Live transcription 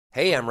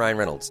Hey, I'm Ryan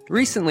Reynolds.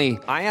 Recently,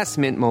 I asked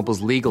Mint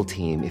Mobile's legal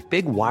team if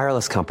big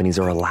wireless companies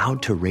are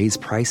allowed to raise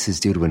prices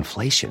due to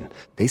inflation.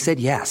 They said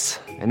yes.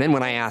 And then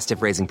when I asked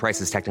if raising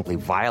prices technically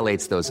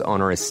violates those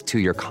onerous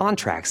two-year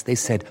contracts, they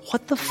said,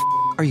 "What the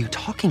are you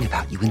talking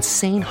about, you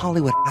insane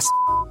Hollywood ass?"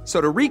 So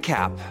to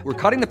recap, we're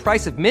cutting the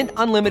price of Mint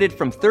Unlimited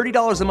from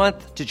 $30 a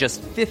month to just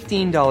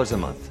 $15 a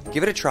month.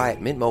 Give it a try at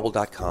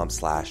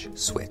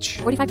mintmobile.com/switch.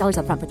 $45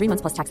 up front for 3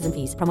 months plus taxes and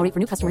fees. Promo rate for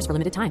new customers for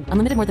limited time.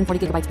 Unlimited more than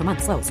 40 gigabytes per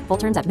month. Slows full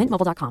terms at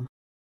mintmobile.com.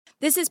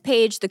 This is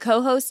Paige, the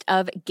co-host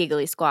of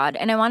Giggly Squad,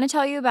 and I want to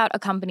tell you about a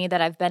company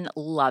that I've been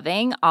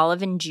loving,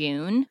 Olive &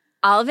 June.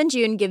 Olive &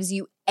 June gives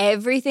you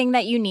everything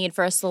that you need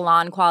for a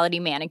salon-quality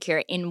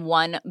manicure in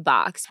one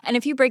box. And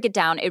if you break it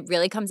down, it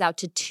really comes out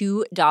to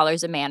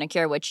 $2 a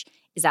manicure, which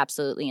is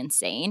absolutely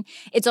insane.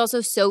 It's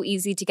also so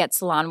easy to get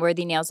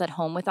salon-worthy nails at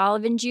home with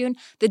Olive & June.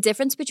 The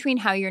difference between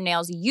how your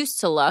nails used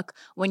to look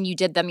when you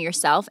did them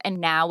yourself and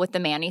now with the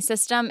Mani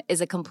system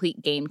is a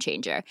complete game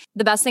changer.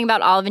 The best thing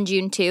about Olive &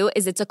 June, too,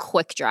 is it's a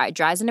quick dry.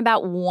 Dries in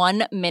about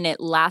 1 minute,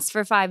 lasts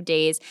for 5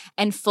 days,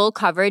 and full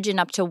coverage in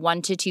up to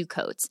 1 to 2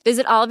 coats.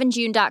 Visit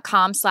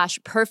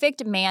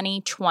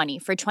oliveandjune.com/perfectmani20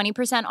 for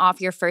 20%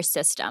 off your first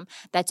system.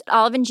 That's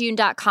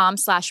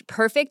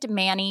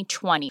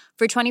oliveandjune.com/perfectmani20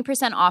 for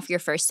 20% off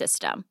your first system.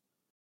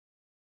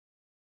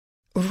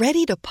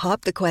 Ready to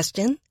pop the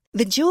question?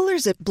 The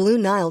jewelers at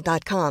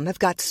BlueNile.com have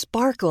got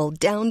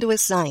sparkle down to a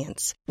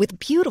science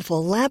with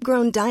beautiful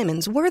lab-grown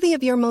diamonds worthy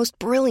of your most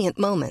brilliant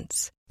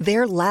moments.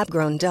 Their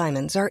lab-grown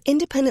diamonds are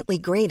independently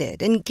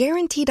graded and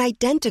guaranteed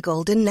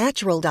identical to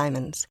natural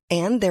diamonds,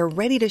 and they're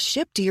ready to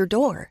ship to your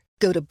door.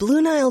 Go to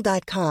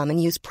BlueNile.com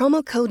and use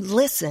promo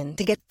code LISTEN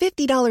to get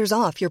 $50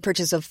 off your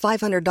purchase of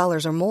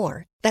 $500 or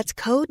more.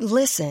 That's code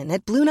LISTEN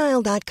at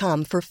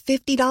BlueNile.com for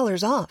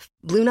 $50 off.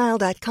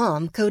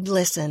 BlueNile.com, code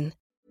LISTEN.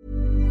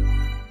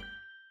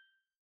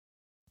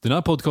 Den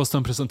här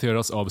podcasten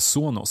presenteras av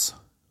Sonos.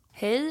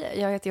 Hej,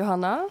 jag heter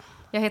Johanna.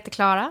 Jag heter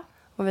Klara.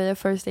 Och vi är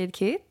First Aid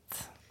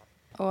Kit.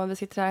 Och vi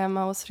sitter här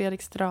hemma hos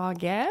Fredrik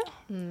Strage.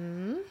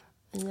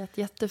 I ett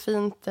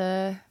jättefint,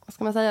 vad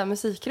ska man säga,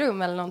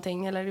 musikrum eller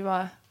någonting. Eller det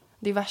var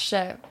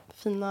diverse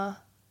fina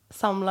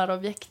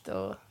samlarobjekt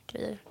och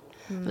grejer.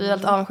 Vi är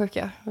väldigt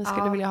avundsjuka. Vi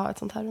skulle vilja ha ett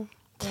sånt här rum.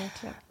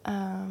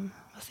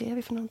 Vad ser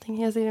vi för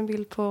någonting? Jag ser en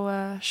bild på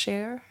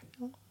Cher.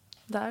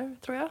 Där,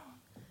 tror jag.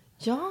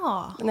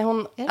 Ja. När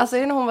hon, alltså är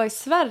det när hon var i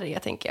Sverige,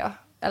 tänker jag.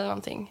 Eller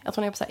någonting. Att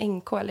hon är på så här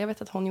NK. Eller jag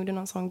vet att hon gjorde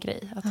någon sån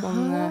grej. Att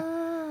hon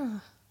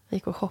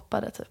gick och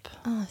shoppade, typ.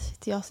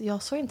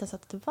 Jag såg inte ens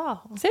att det var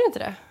hon. Ser du inte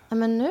det? Ja,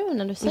 men nu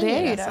när du säger det.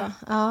 Är ju det. det.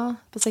 Ja.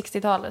 På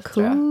 60-talet,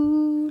 tror jag.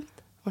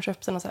 Hon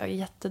köpte några så här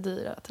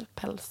jättedyra typ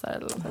pälsar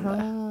eller något sånt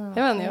där.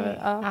 Jag vet inte.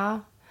 Ja.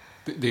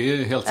 Det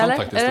är helt sant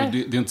faktiskt. Det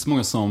är inte så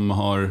många som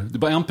har... Det är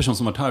bara en person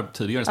som varit här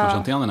tidigare som har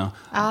känt igen henne.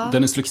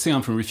 Dennis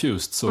Lyxzén från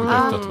Refused såg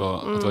direkt att det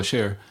var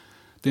Cher.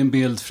 Det är en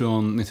bild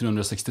från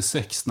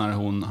 1966 när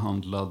hon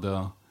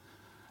handlade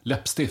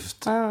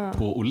läppstift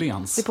på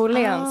Åhléns. Det är på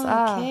Åhléns,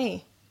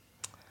 okej.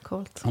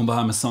 Coolt. Hon var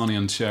här med Sonny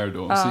and Cher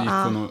då. Så gick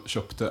hon och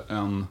köpte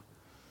en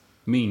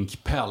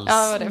minkpäls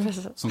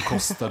som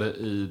kostade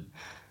i...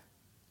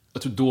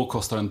 Jag tror då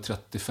kostade den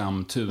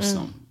 35 000.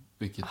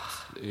 Vilket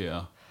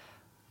är...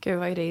 Gud,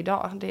 vad är det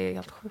idag? Det är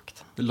helt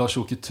sjukt. Det är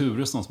Lars-Åke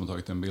Turesson som har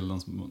tagit den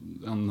bilden.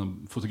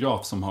 En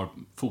fotograf som har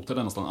fotat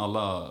nästan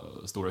alla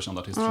stora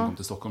kända artister som kom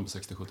till Stockholm på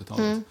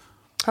 60-70-talet.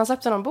 Han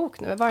släppte någon bok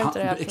nu, var det inte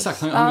det?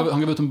 Exakt, han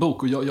gav ut en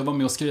bok och jag var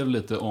med och skrev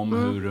lite om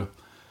hur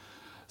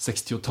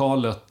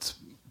 60-talet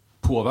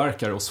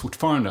påverkar oss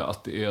fortfarande.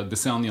 Att det är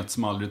decenniet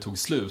som aldrig tog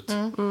slut.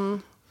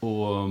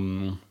 Och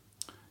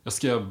jag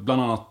skrev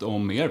bland annat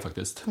om er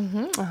faktiskt.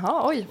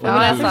 Jaha, oj. Det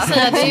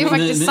är ju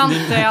faktiskt sant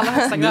i allra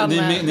högsta grad. Ni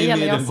är med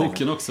i den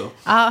boken också.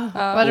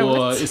 Vad roligt.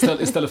 Och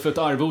istället för ett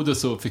arvode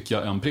så fick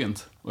jag en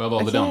print. Och jag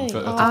valde den för jag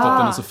tyckte att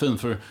den är så fin.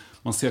 För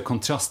man ser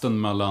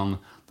kontrasten mellan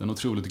den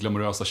otroligt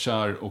glamorösa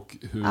Cher och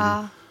hur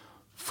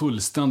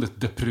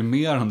fullständigt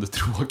deprimerande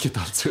tråkigt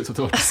allt ser ut att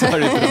ha varit i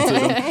Sverige på den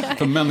tiden.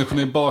 För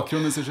människorna i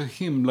bakgrunden ser så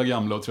himla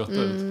gamla och trötta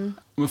ut.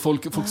 Men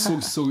folk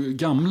såg så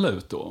gamla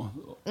ut då.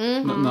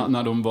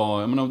 När de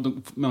var...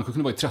 människor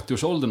kunde vara i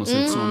 30-årsåldern och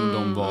se ut som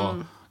de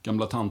var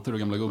gamla tanter och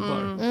gamla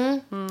gubbar.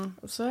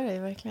 Så är det ju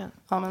verkligen.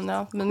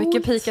 Men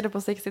mycket pikade på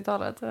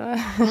 60-talet.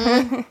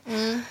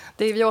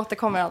 Vi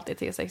återkommer alltid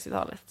till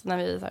 60-talet. När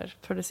vi så här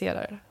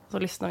producerar så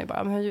lyssnar vi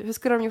bara. Men hur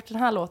skulle de gjort den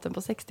här låten på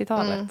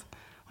 60-talet?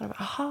 Och bara,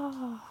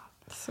 aha...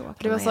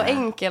 Det var så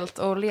enkelt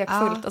och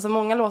lekfullt. Alltså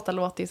många låtar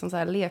låter ju som så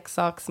här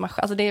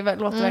leksaksmaskin. Alltså det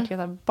låter verkligen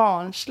så här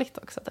barnsligt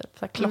också. Typ.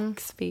 Så här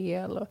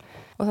klockspel.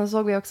 Och sen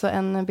såg vi också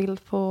en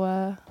bild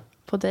på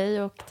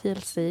dig och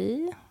TLC.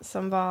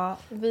 Som var...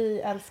 Vi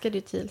älskade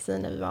ju TLC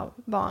när vi var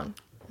barn.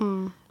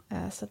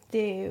 Så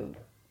det är ju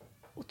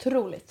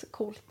otroligt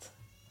coolt,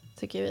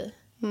 tycker vi.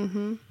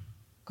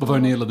 Vad var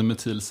det ni gillade med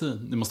TLC?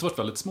 Ni måste ha varit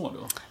väldigt små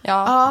då.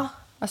 Ja.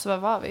 Alltså vad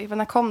var vi?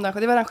 När kom den?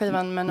 Det var den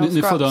skivan med No Scrubs.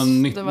 Ni födde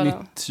 90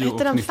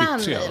 och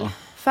 93 va?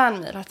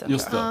 Fanmail hette den.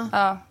 Just det.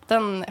 Ja,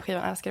 den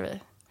skivan älskar vi.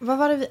 Vad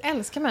var det vi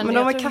älskade med? Men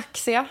de var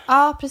kaxiga.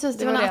 Ja, precis.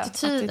 Det var den det.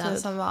 attityden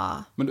som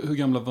var... Men hur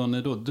gamla var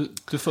ni då? Du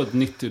är född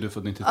 90, du är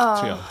född 93.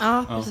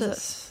 Ja,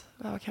 precis.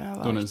 Vad kan jag Då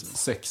vara? är ni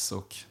 6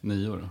 och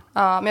 9 då.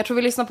 Ja, men jag tror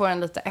vi lyssnade på den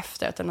lite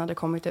efter att den hade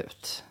kommit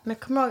ut. Men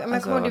jag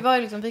kommer ihåg, det var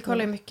ju liksom, vi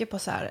kollade ju mycket på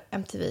så här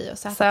MTV och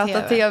ZTV.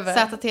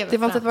 ZTV. Det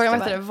var typ, vad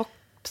heter det?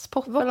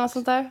 Vox-pop eller något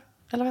sånt där?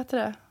 Eller vad heter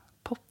det?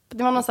 Pop.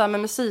 Det var någon så här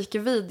med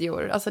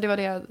musikvideor. Alltså det var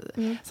det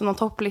som någon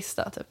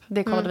topplista typ.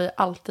 Det kollade vi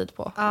alltid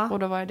på. Och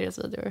då var det deras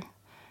videor.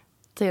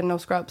 Till No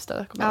Scrubs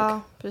där, kommer jag ihåg.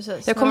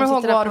 Precis. Jag kommer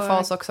ihåg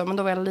Waterfalls också, men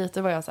då var jag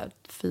lite, var jag så här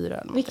 4 eller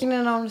någonting. Vilken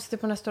är när de sitter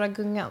på den stora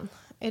gungan?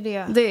 Är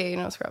det... Det är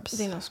No Scrubs.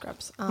 Det är No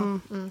Scrubs.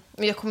 Men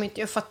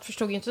jag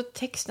förstod ju inte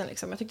texten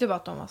liksom. Jag tyckte bara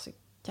att de var så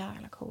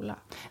jävla coola.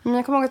 Men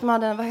jag kommer ihåg att de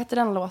hade, vad heter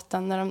den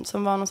låten? När de,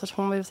 som var någon sorts,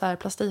 hon var ju så här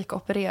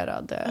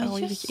plastikopererad. Och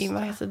gick in,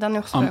 vad heter den? Är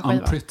också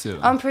I'm Pretty.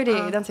 I'm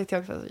Pretty, den tyckte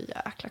jag också var så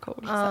jäkla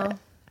cool.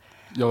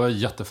 Jag var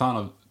jättefan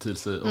av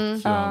TLC och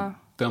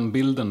den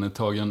bilden är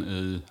tagen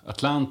i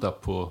Atlanta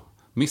på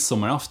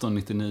midsommarafton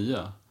 99.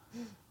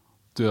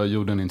 Då jag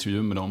gjorde en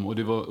intervju med dem och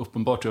det var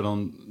uppenbart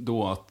redan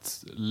då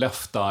att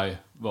Left Eye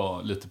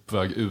var lite på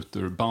väg ut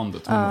ur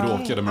bandet. Hon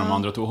bråkade med de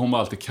andra och hon var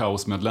alltid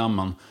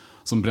kaosmedlemmen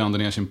som brände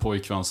ner sin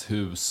pojkväns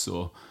hus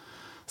och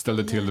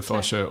ställde till det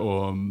för sig.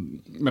 Och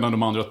medan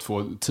de andra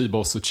två,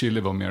 T-Boss och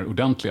Chili, var mer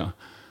ordentliga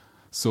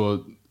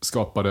så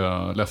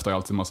skapade Left Eye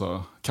alltid en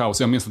massa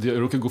kaos. Jag minns att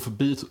jag råkade gå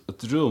förbi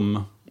ett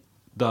rum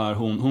där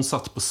hon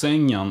satt på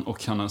sängen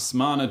och hennes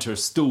manager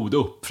stod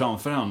upp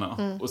framför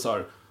henne och så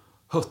här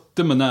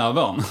hötte med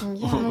näven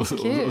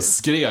och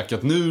skrek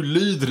att nu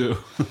lyder du.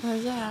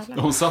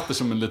 Hon satt där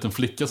som en liten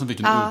flicka som fick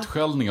en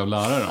utskällning av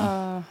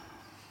läraren.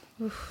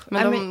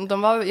 Men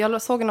de var,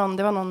 jag såg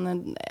det var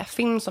någon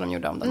film som de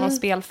gjorde om det, någon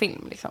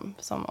spelfilm liksom,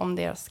 som, om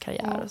deras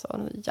karriär och så.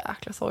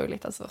 Jäkla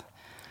sorgligt alltså.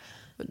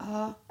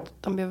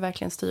 De blev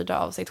verkligen styrda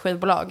av sitt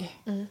skivbolag.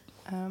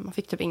 Man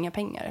fick typ inga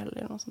pengar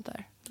eller något sånt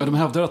där. Ja, de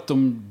hävdar att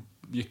de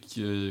gick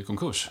i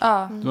konkurs.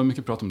 Det var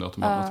mycket prat om det, att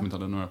de inte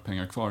hade några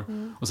pengar kvar.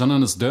 Och sen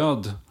hennes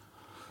död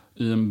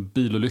i en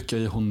bilolycka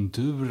i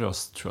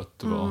Honduras, tror jag att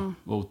det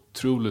var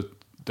otroligt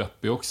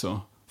deppig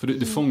också. För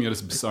det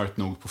fångades bisarrt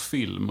nog på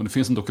film. Och det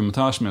finns en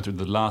dokumentär som heter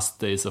The Last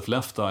Days of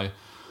Left Eye.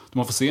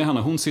 Man får se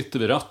henne, hon sitter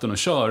vid ratten och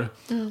kör.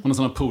 Hon har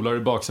såna polare i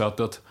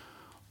baksätet.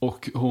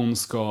 Och hon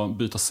ska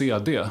byta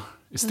CD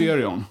i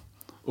stereon.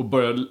 Och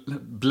börjar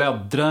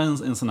bläddra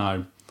en sån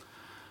här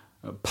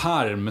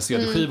pärm med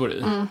CD-skivor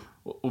i.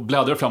 Och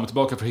bläddrar fram och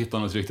tillbaka för att hitta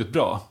något riktigt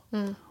bra.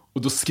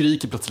 Och då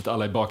skriker plötsligt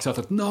alla i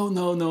baksätet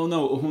no.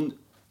 Och hon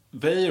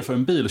väjer för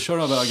en bil, kör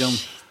av vägen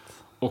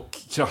och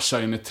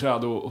kraschar in i ett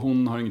träd. Och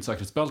hon har inget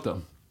säkerhetsbälte.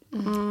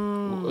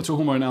 Och jag tror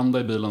hon var den enda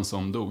i bilen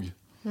som dog.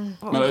 Men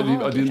det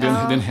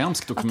är en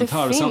hemsk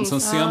dokumentär. Och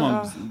sen ser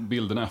man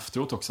bilderna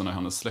efteråt också när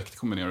hennes släkt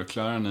kommer ner och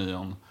klär henne i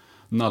en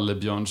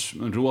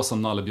rosa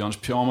nallebjörns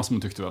pyjamas som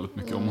hon tyckte väldigt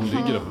mycket om. Hon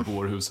ligger där på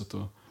bårhuset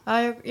och...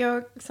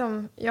 Ja,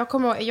 jag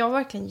kommer ihåg, jag var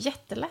verkligen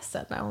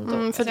jätteledsen när hon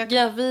dog.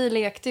 För vi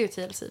lekte ju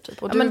TLC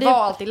typ. Och du var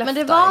alltid Left Eye.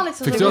 Men det var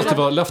liksom, fick du att det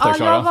var Left Eye,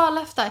 Klara? Ja, jag var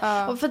Left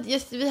Eye. Och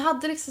för vi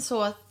hade liksom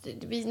så att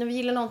när vi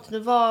gillade någonting, då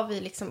var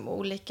vi liksom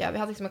olika. Vi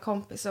hade liksom en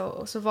kompis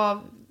och så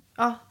var...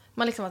 Ja,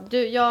 man liksom att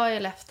jag är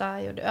Left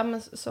Eye och du, ja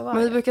men så var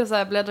men vi brukade så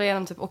här bläddra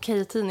igenom typ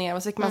Okej-tidningar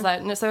och så fick man så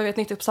här, nu så är det ett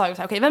nytt uppslag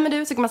så här, okej, vem är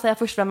du? Så kan man säga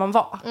först vem man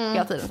var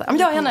hela tiden så här,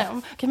 jag är henne.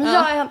 Okej, men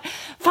jag är henne.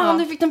 Fan,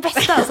 du fick den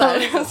bästa så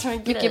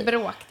här. Mycket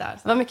bråk där.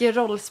 Det var mycket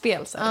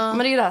rollspel så här. Men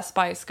det är ju det här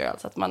Spice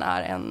Girls, att man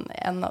är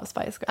en av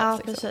Spice Girls liksom.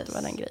 Precis. Det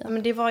var den grejen.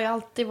 Men det var ju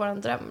alltid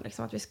våran dröm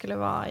liksom, att vi skulle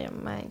vara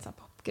med i en sån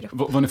här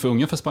popgrupp. Var ni för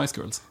unga för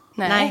Spice Girls?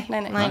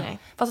 Nej.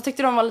 Fast jag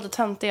tyckte de var lite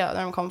töntiga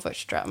när de kom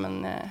först tror jag,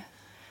 men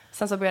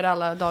sen så började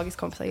alla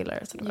dagiskompisar gilla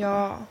det.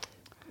 Ja.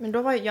 Men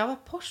då var jag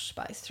Posh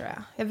Spice tror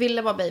jag. Jag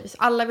ville vara Baby.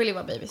 Alla ville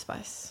vara Baby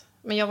Spice.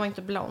 Men jag var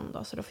inte blond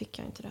då, så då fick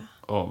jag inte det.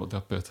 Vad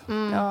deppigt.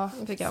 Ja,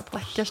 fick jag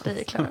stackars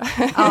dig, Klara.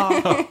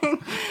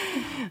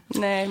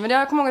 Nej, men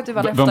jag kommer ihåg att du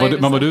var Left Eye.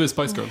 Vem var du i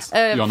Spice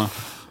Girls, Jonna?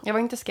 Jag var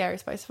inte Scary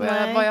Spice.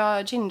 Var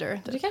jag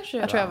Ginger? Det kanske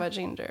jag tror jag var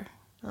Ginger.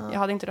 Jag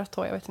hade inte rött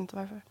hår, jag vet inte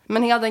varför.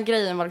 Men hela den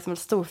grejen var liksom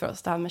stor för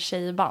oss, det här med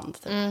tjejband.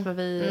 Typ. För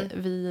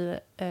vi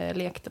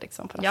lekte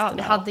liksom på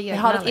rasterna. Ja, vi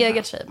hade ett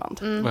eget tjejband.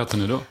 Vad heter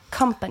ni då?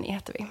 Company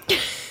heter vi.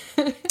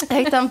 Jag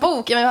hittade en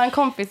bok, jag har en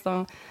kompis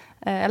som...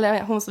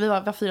 vi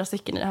var 4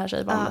 stycken i det här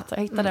tjejbandet. Jag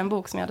hittade en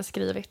bok som jag hade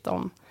skrivit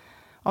om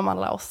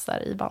alla oss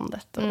där i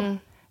bandet. Och...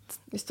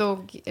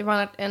 Det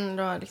var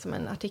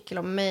en artikel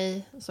om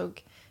mig.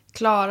 Såg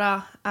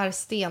Klara är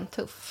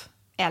stentuff.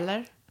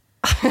 Eller?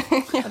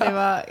 Och det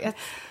var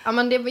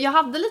jag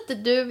hade lite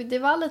det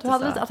var lite. Du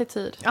hade lite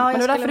attityd. Ja, men det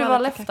var därför du var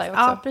Left Eye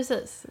också. Ja,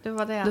 precis. Det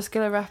var det. Du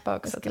skulle rappa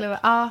också.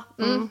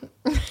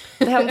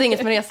 Det hände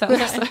inget med det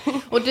sen.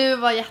 Och det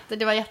var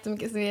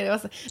jättemycket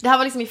det här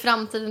var liksom i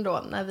framtiden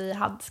då när vi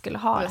skulle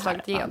ha det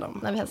slagit igenom.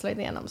 När vi hade slagit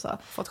igenom så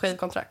fått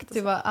skivkontrakt.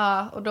 Det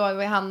var och då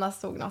var Hanna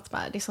stod något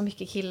med det är så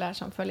mycket killar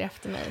som följer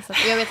efter mig så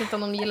jag vet inte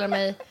om de gillar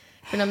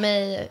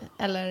mig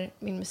eller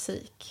min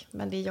musik,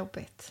 men det är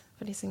jobbigt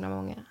för det är så himla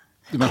många.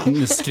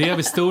 Ni skrev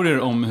historier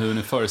om hur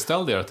ni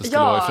föreställde er att det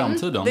skulle vara i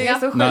framtiden. Det är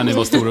så när ni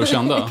var stora och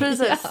kända.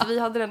 Precis, vi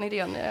hade den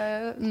idén.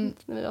 När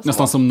vi var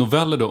Nästan som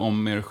noveller då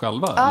om er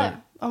själva? Ja, eller?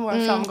 om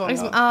vår framgång.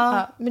 Liksom,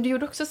 ja. Men du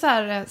gjorde också så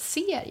här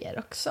serier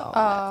också.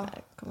 Ja,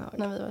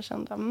 när vi var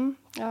kända.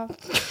 Ja.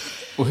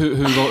 Och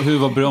hur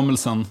var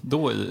berömmelsen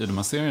då i de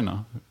här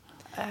serierna?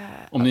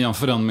 Om ni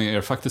jämför den med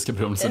er faktiska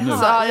berömmelse nu. Så,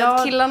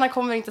 killarna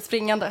kommer inte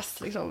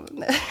springandes liksom,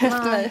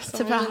 efter mig.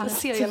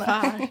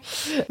 Serierna.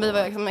 Vi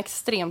var liksom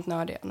extremt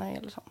nördiga när det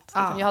gäller sånt.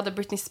 Ja. Jag hade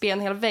Britney Spears,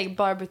 en hel vägg,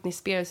 bara Britney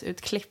Spears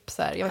utklipp.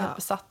 Så här. Jag var helt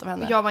besatt av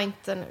henne. Jag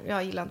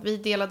gillade inte, vi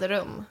delade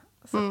rum.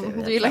 Så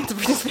du gillar inte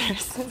Britney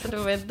Spears. Så det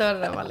var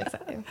dörren var liksom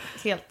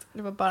helt,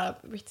 det var bara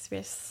Britney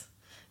Spears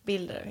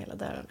bilder över hela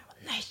dörren. Jag bara,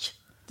 nej.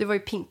 Du var ju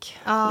Pink.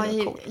 Ja,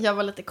 jag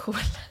var lite cool.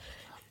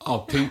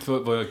 Ja, Pink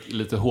var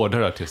lite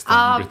hårdare artist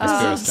än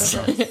Britney Spears.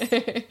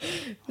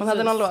 Man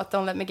hade någon låt,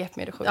 Don't Let Me Get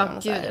Me, det sjöng. Ja,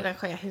 gud, den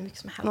sjöng jag hur mycket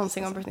som helst.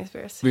 Någonting om Britney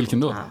Spears. Vilken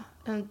då?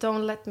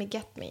 Don't Let Me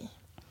Get Me.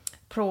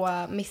 Pro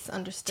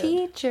Misunderstood.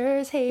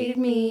 Teachers hated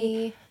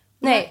me.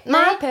 Nej,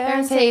 my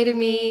parents hated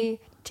me.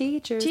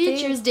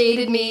 Teachers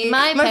dated me.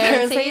 My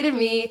parents hated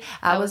me.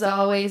 I was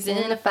always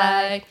in a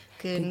fight.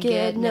 Couldn't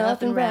get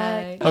nothing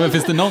right. Ja, men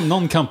finns det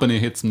någon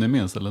company-hit som ni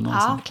minns? Eller någon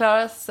ja,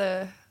 Klaras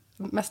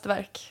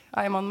mästerverk.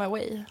 I'm on my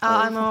way.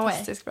 I'm on my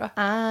way. Bra.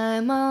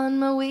 I'm on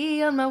my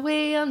way, on my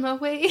way, on my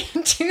way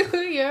to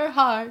your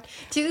heart,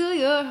 to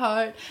your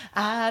heart.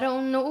 I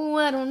don't know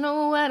where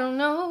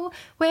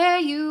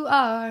you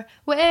are,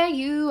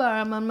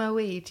 I'm on my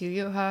way to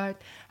your heart.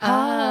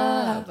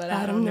 But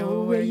I don't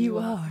know where you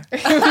are.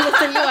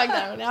 Lite låg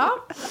där, ja.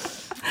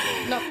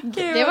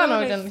 Det var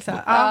nog den liksom.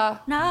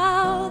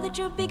 Now that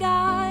your big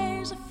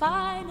eyes are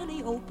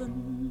finally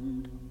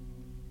opened,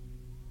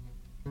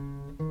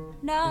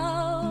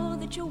 now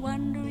that you're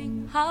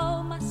wondering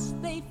how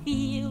must they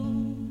feel,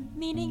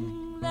 meaning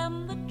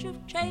them that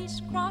you've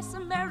chased across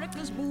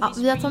America's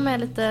movie vi har tagit med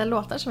lite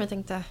låtar som vi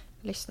tänkte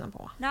lyssna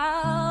på.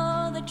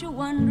 Now that you're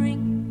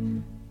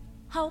wondering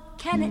how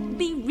can it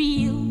be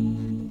real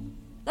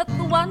that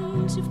the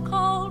ones you've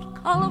called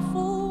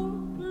colorful,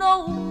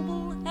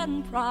 noble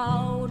and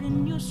proud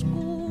in your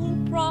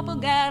school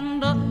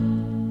propaganda,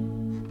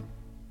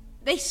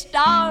 they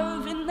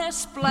starve in their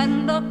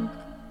splendor.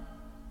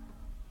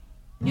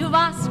 You've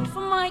asked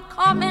for my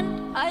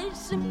comment, I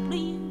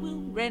simply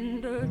will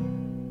render.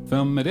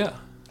 Vem är det?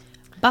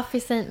 Buffy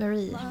St.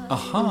 Marie.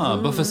 Aha,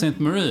 Buffy St.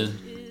 Marie.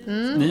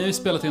 Ni har ju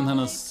spelat in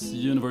hennes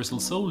Universal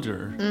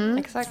Soldier.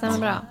 Exakt, stämmer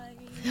bra.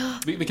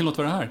 Vilken låt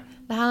var det här?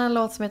 Det här är en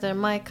låt som heter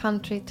My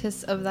Country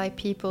 'Tis of Thy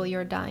People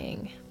You're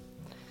Dying.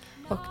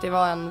 Och det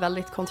var en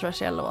väldigt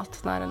kontroversiell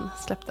låt när den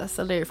släpptes.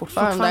 Eller det är ju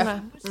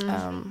fortfarande.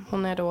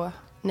 Hon är då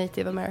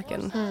Native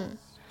American.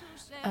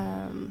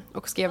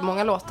 Och skrev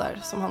många låtar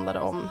som handlade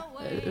om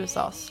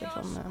USAs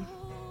liksom,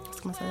 vad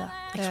ska man säga,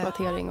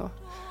 exploatering och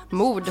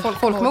mord,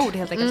 folkmord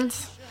helt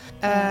enkelt.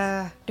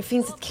 Det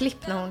finns ett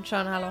klipp när hon kör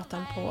den här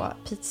låten på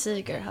Pete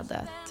Seeger hade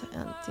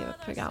en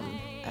tv-program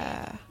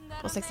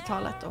på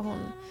 60-talet och hon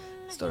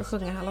står och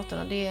sjunger den här låten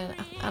och det är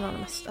en av de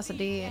mest, alltså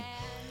det är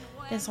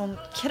en sån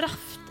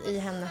kraft i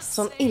hennes,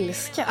 sån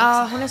ilska.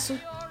 Ja, hon är så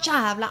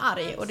jävla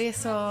arg och det är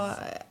så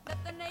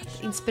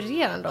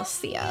inspirerande att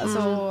se,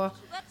 så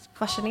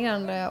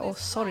fascinerande och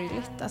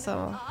sorgligt,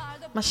 alltså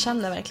man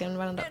känner verkligen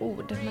varenda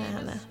ord med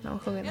henne när hon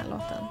sjunger den här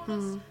låten.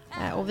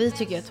 Och vi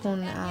tycker att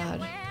hon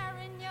är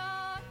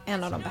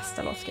en av de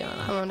bästa låtskrivarna.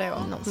 Ja, men det är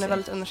hon är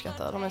väldigt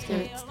underskattad. De har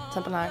skrivit till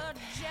exempel den här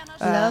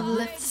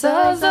Love lifts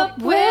us up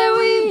where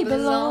we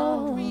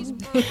belong.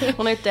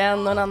 Hon har gjort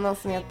den och en annan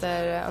som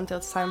heter Until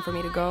It's Time For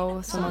Me To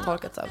Go som har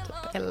tolkats av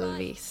typ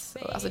Elvis.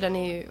 Alltså den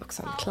är ju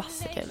också en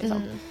klassiker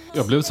liksom.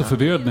 Jag blev så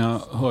förvirrad när jag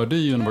hörde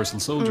Universal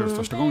Soldier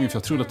första gången, för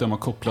jag trodde att den var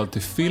kopplad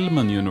till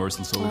filmen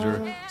Universal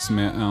Soldier som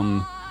är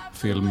en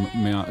film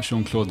med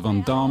Jean-Claude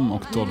Van Damme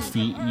och Dolph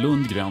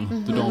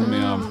Lundgren. Där de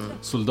är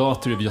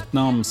soldater i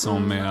Vietnam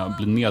som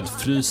blir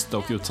nedfrysta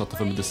och utsatta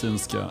för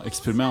medicinska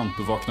experiment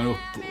och vaknar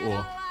upp och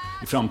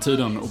i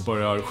framtiden och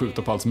börjar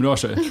skjuta på allt som rör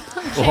sig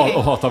och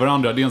hata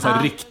varandra. Det är en sån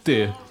här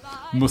riktig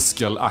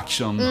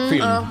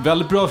muskel-action-film.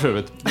 Väldigt bra för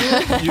övrigt.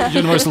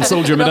 Universal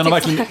Soldier, men den har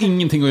verkligen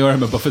ingenting att göra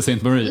med Buffy St.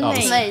 Marie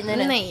alls.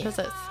 Nej.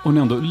 Precis. Hon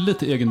är ändå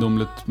lite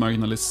egendomligt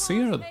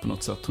marginaliserad på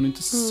något sätt. Hon är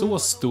inte så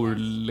stor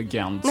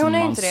legend som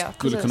man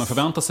skulle kunna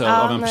förvänta sig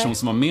av en person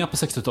som var med på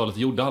 60-talet,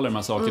 gjorde alla de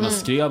här sakerna,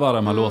 skrev alla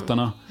de här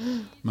låtarna.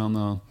 Men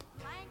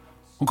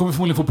hon kommer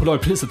förmodligen få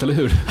Polarpriset, eller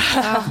hur?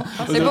 Ja,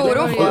 det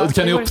borde hon få. Och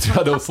kan ni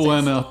uppträda och få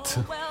henne att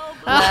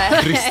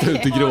brista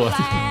ut i gråt.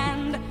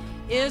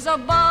 Is a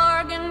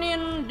bargain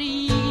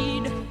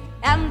indeed,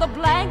 and the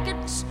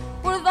blankets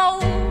were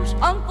those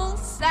Uncle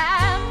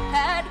Sam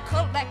had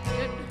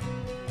collected.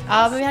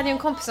 Ja, men vi hade ju en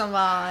kompis som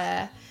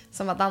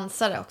var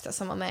dansare också,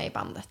 som var med i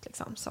bandet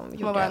liksom, som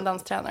var en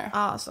danstränare.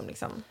 Ja, som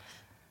liksom,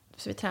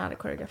 så vi tränade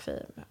koreografi.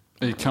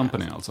 I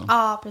company alltså?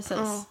 Ja,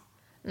 precis.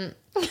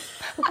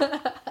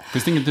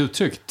 Finns det inget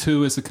uttryck?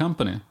 Two is a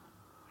company?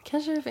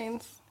 Kanske det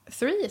finns.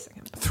 Three is a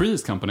company. Three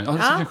is company? Ja, det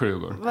kanske det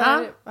går.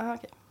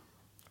 Okej.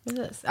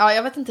 Precis. Ja,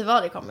 jag vet inte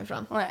var det kommer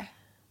ifrån. Nej.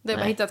 Det är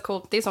bara hitta ett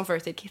coolt, det är som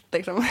First Aid Kit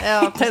liksom.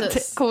 Ja, precis.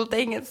 Ett coolt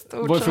engelskt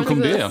ord. Varför kom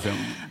det egentligen?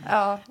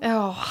 Ja,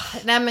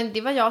 nej men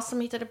det var jag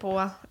som hittade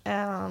på.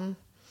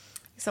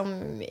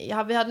 Liksom, jag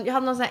hade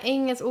någon sån här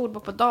engelsk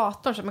ordbok på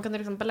datorn så man kunde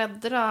liksom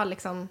bläddra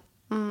liksom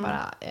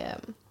bara.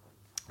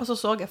 Och så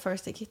såg jag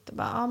First Aid Kit och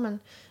bara, men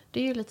det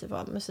är ju lite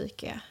vad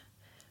musik är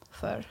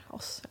för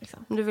oss.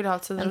 Liksom. Du ville ha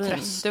ett pseudonym.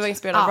 Du var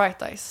inspirerad av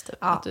Bright Eyes. Typ.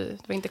 Att du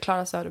var inte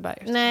Klara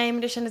Söderberg. Nej,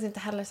 men det kändes inte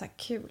heller så här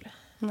kul.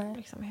 Nej.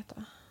 Liksom, heta.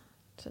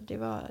 Så det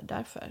var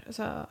därför.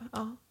 Så,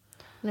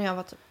 när jag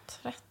var typ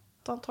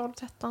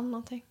 13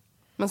 någonting.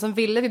 Men sen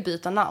ville vi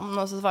byta namn.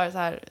 Och så var det så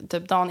här,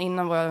 typ dagen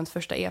innan vår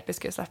första EP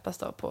skulle släppas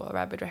då på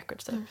Rabid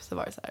Records. Typ. Så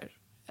var det så här,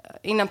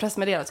 innan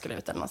pressmeddelandet skulle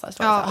ut eller någonstans.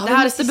 Så det vi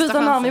här måste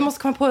byta namn, vi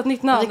måste komma på ett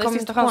nytt namn. Vi kom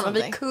inte på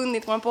någonting. Vi kunde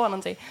inte komma på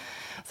någonting.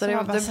 Så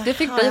det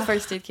fick bli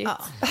First Aid Kit. Ja.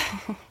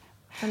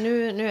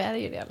 Nu är det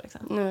ju det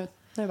liksom. Nu är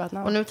det bara ett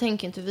namn. Och nu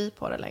tänker inte vi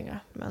på det längre.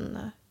 Men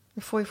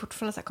vi får ju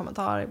fortfarande så här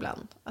kommentarer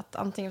ibland. Att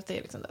antingen det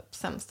är liksom det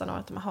sämsta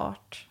namnet de har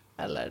hört.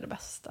 Eller det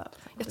bästa.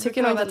 Jag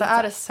tycker nog att det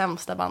är det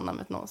sämsta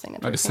bandnamnet någonsin.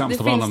 Det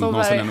sämsta bandnamnet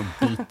någonsin är nog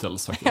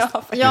Beatles faktiskt.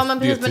 Ja, men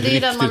precis. Men det är ju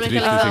den man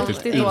brukar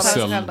riktigt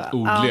usel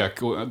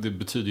ordlek. Och det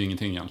betyder ju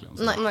ingenting egentligen.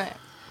 Nej.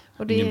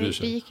 Och det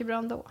gick ju bra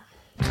ändå.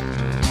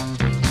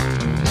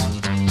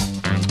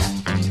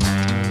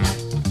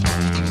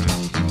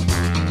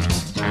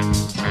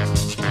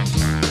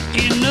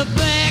 In the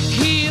back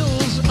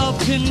hills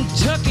of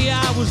Kentucky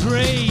I was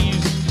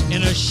raised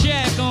in a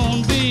shack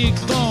on Big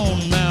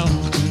Bone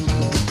Mountain.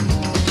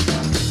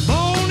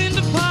 Born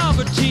into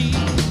poverty,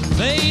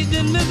 bathed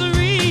in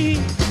misery.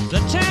 The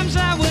times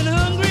I went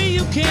hungry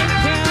you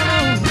can't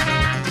count on.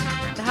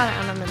 Det här är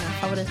en av mina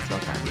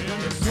favoritlåtar.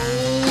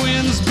 Cold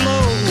winds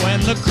blow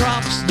and the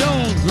crops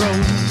don't grow.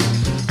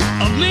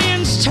 A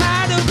man's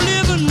tired of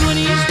living when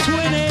he's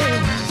 20.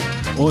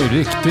 Oj,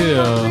 riktig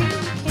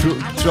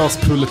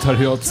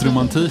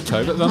trasproletariatsromantik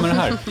här. Vem är det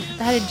här?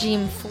 Det här är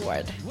Jim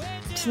Ford.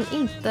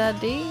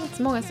 Det är inte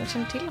så många som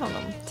känner till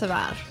honom,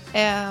 tyvärr.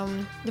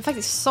 Det är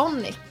faktiskt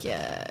Sonic,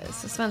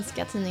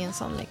 svenska tidningen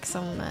Sonic,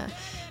 som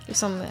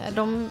liksom,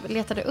 de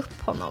letade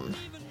upp honom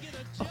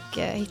och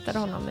hittade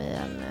honom i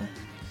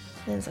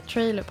en sån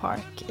trailer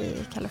park i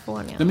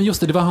Kalifornien. Nej, men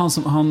just det var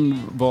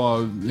han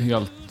var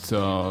helt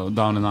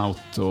down and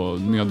out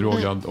och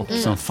neddrogad och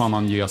sen fann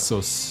han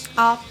Jesus.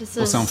 Ja, precis.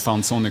 Och sen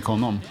fann Sonic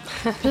honom.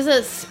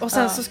 Precis, och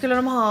sen så skulle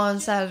de ha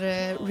en så här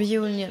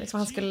reunion, liksom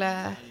de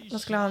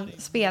skulle ha en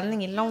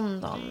spelning i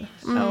London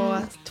och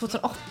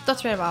 2008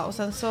 tror jag det var, och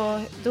sen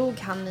så dog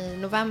han i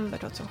november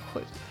 2007.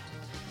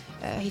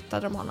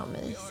 Hittade de honom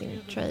i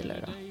sin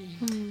trailer då.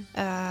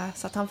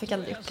 Så att han fick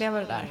aldrig uppleva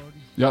det där.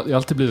 Jag har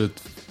alltid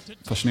blivit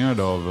fascinerad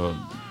av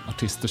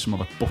artister som har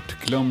varit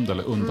bortglömda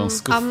eller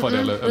undanskuffade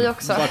eller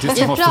artister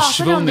som har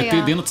försvunnit.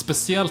 Det är något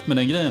speciellt med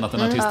den grejen att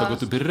en artist har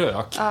gått upp i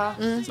rök.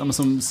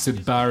 Som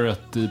Syd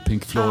Barrett i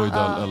Pink Floyd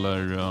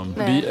eller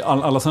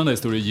alla sådana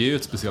historier ger ju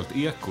ett speciellt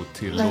eko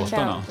till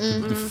låtarna.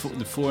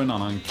 Du får en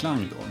annan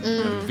klang då.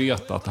 Du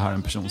vet att det här är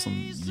en person som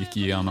gick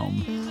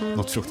igenom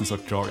något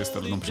fruktansvärt tragiskt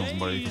eller någon person som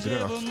bara gick upp i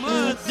rök.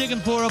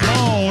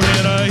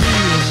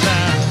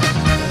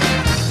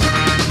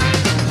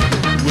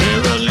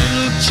 Where a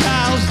little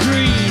child's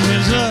dream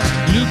is a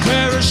new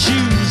pair of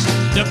shoes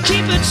to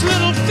keep its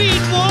little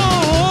feet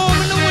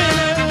warm in the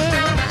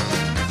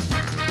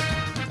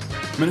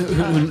winter. Men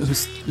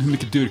hur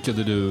mycket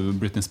dyrkade du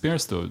Britney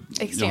Spears då?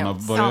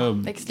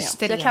 Extremt.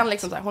 Extremt. Jag kan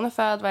liksom så här, hon är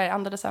född varje 2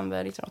 december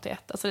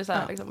 1981. Alltså det är så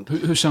här, liksom,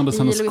 hur kändes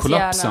hennes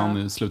kollaps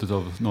i slutet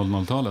av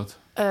 00-talet?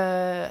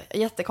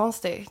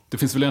 Jättekonstigt. Det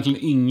finns väl egentligen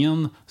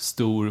ingen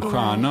stor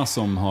stjärna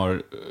som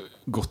har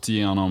gått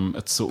igenom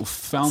ett så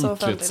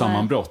offentligt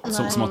sammanbrott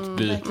som att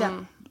bli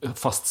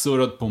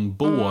fastsurrad på en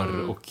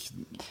bår och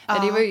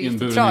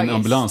inburen i en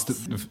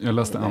ambulans. Jag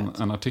läste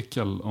en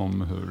artikel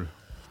om hur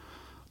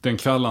den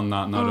kvällen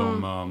när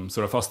de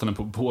surrar fast henne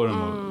på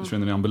båren och kör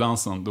in i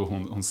ambulansen, då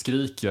hon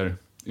skriker,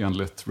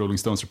 enligt Rolling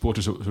Stones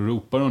reporter så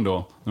ropar hon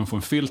då, när hon får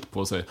en filt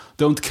på sig,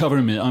 "Don't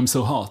cover me, I'm so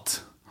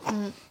hot."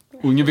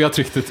 Och ingen vet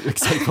riktigt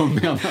exakt vad hon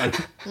menar.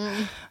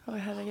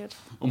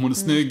 Om hon är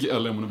snygg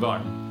eller om hon är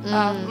varm.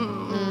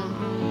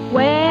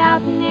 Way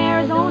out in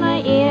Arizona,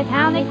 in a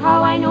town they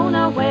call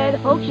Winona, where the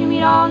folks you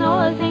meet all know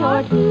a thing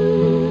or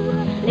two.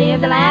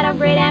 Lives a lad of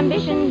great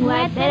ambition, who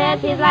had set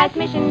as his life's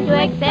mission to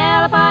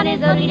excel upon his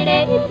do.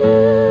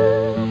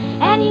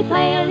 And he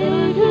played a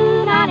little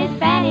tune on his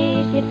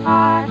Spanish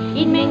guitar.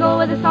 He'd mingle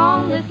with the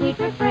song, the sweet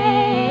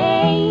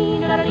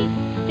refrain. Jag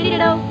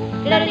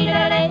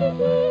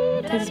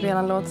tänkte spela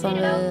en låt som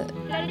vi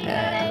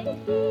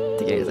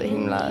tycker är så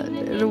himla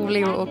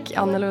rolig och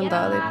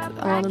annorlunda. Det är ett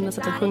annorlunda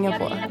sätt att sjunga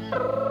på.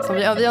 Som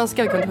vi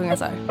önskar vi kunde sjunga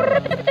så här.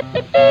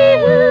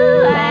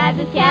 As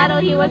the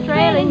cattle he was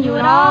trailing, you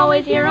would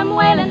always hear him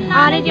wailing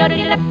on his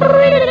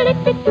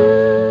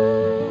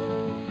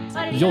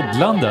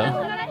Joddlande?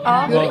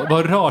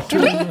 Vad rart.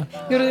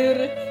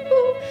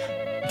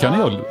 Kan ni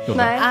jodla?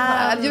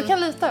 Nej, du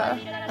kan lite.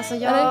 Alltså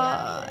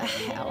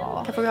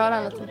kan få höra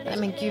en liten. Nej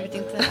men gud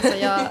inte. Alltså,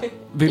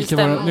 vilka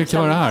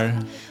var det här?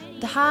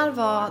 Det här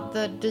var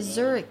The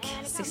Dezuric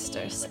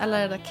Sisters,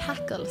 eller The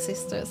Cackle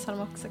Sisters har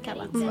de också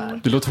kallats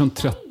för. Det låter som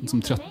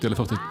 30- eller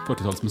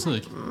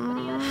 40-talsmusik.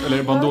 Eller är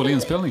det bara en dålig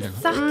inspelning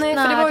kanske? Nej,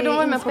 för de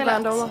var med på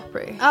Grand Ole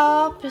Opry.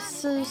 Ja,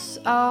 precis.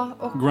 Ja,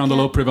 och Grand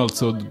Ole Opry var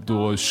alltså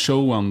då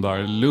showen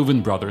där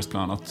Louvin Brothers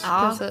bland annat.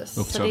 Ja,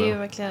 precis. så det är ju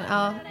verkligen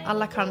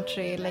alla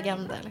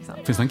country-legender liksom.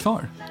 Finns den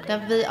kvar?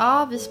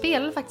 Vi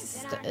spelade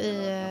faktiskt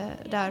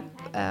där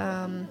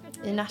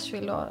i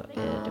Nashville då.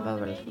 Det var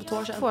väl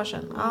 2 år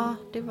sedan. Ja,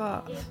 det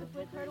var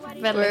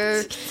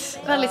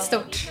väldigt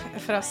stort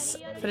för oss.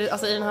 För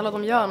alltså, i den här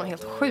låten de gör något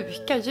helt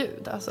sjuka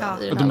ljud. Alltså,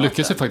 i den de här lyckas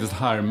ju låten. faktiskt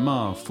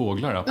härma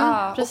fåglar.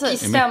 Ja,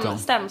 precis. Och i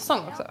stämsång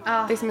också.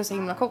 Det som är så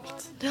himla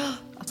coolt.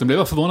 Sen blev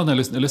jag förvånad när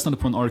jag lyssnade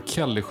på en R.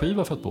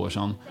 Kelly-skiva för ett par år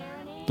sedan.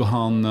 Då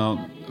han,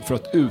 för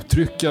att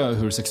uttrycka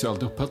hur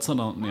sexuellt upphetsad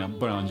han är,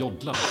 började han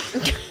joddla.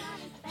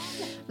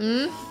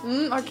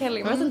 R. Kelly.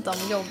 Jag vet inte om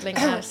joddling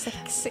är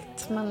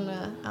sexigt, men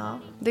ja.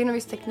 Det är en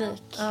viss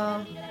teknik.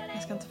 Ja,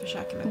 jag ska inte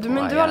försöka mig på Men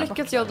att du har göra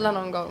lyckats joddla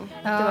någon gång.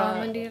 Ja,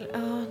 men det är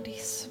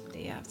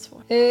jävligt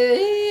svårt.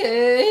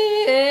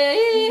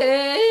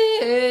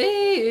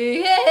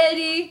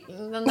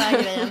 Den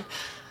där grejen.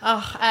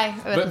 Nej,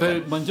 jag vet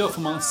inte.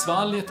 Får man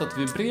svalget att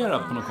vibrera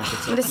på något konstigt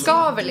sätt? Det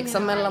skaver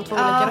liksom mellan 2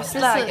 olika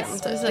röstlägen.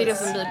 Precis. Det är det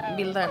som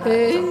bildar den här.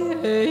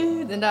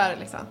 Liksom. Den där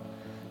liksom.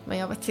 Men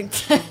jag vet inte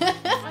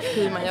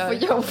Hur man gör. får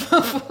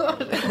jobba på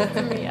det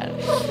lite mer.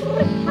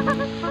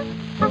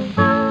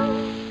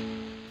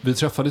 Vi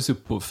träffades ju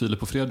på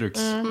Filip och Fredriks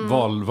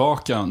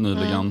valvaka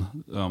nyligen.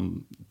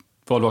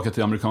 Valvaka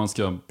till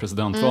amerikanska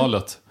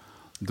presidentvalet.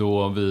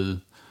 Då vi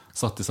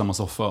satt i samma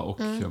soffa och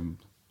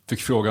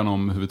fick frågan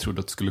om hur vi trodde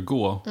att det skulle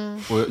gå.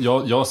 Och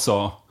jag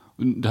sa,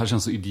 det här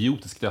känns så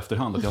idiotiskt i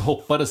efterhand, att jag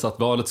hoppades att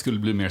valet skulle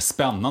bli mer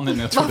spännande än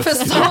jag trodde att det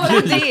skulle bli. Varför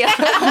sa du det?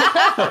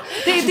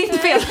 Det är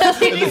ditt fel.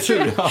 Eller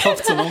hur? Jag har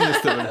haft sån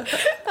ångest över.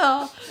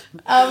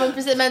 Ja, men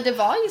precis. Men det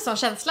var ju sån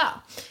känsla.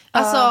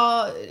 Alltså,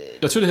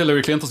 jag trodde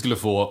Hillary Clinton skulle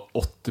få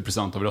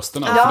 80% av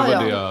rösterna. Ja,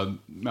 för det var det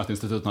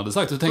mätinstituten hade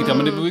sagt. Så tänkte jag,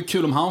 men det vore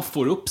kul om han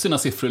får upp sina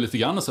siffror lite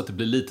grann så att det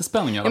blir lite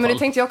spänning i alla fall. Men det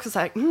tänkte jag också så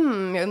här,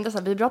 jag undrar så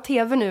här, blir det bra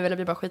tv nu eller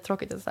blir det bara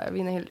skittråkigt? Så här,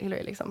 vinner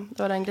Hillary liksom.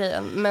 Det var den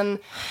grejen. Men,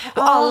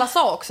 och alla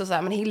sa också så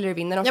här, men Hillary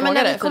vinner. De men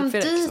när vi kom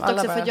Fredrik, dit liksom,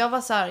 också, bara... för jag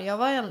var så här, jag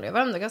var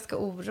ändå ganska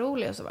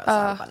orolig och så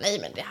bara, nej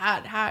men det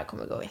här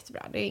kommer gå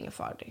jättebra. Det är ingen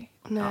fara.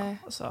 Nej.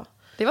 Och så.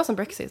 Det var som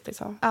Brexit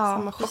liksom. Ja,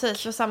 samma chock.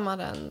 precis. För samma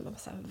den,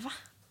 så här, va?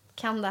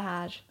 Kan det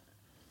här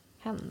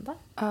hända?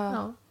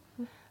 Ja.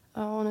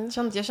 Ja, nu.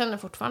 Jag känner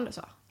fortfarande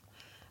så.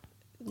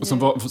 Och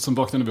som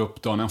vaknade vi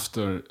upp dagen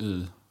efter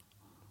i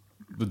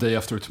The Day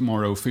After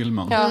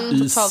Tomorrow-filmen. Ja,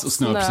 Is och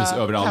snö precis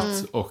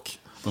överallt och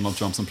Donald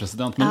Trump som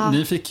president. Men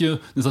ni satt ju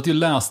och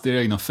läste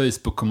era egna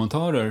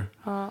Facebook-kommentarer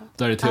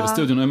där i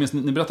tv-studion. Och jag minns,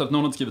 ni berättade att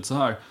någon hade skrivit så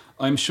här: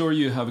 I'm sure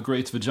you have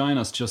great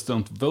vaginas, just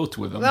don't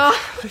vote with them.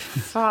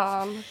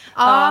 Fan.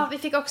 Ja, vi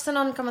fick också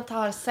någon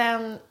kommentar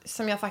sen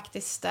som jag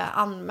faktiskt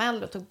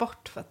anmälde och tog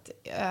bort för att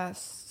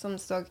som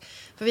stod,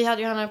 för vi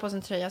hade ju, han hade på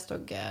sin tröja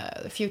stod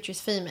Future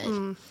is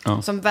female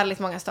som väldigt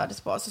många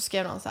stördes på. Så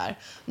skrev någon så här: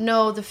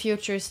 No, the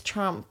future is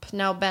Trump,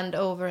 now bend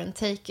over and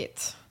take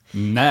it.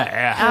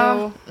 Nej.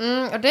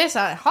 Och det är så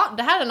här,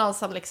 det här är någon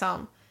som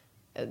liksom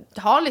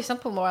har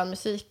lyssnat på vår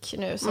musik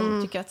nu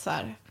som tycker att så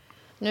här,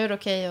 nu är det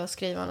okej att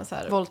skriva något så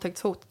här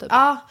våldtäktshot typ.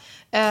 Ja,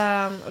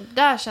 och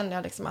där kände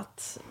jag liksom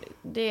att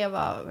det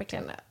var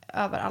verkligen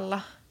över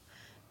alla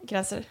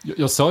gränser.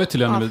 Jag sa ju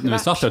till er när vi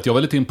satt här att jag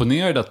var lite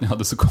imponerad att ni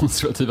hade så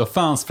konservativa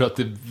fans, för att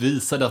det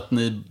visade att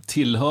ni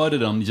tillhörde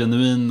den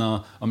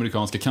genuina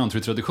amerikanska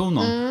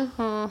country-traditionen.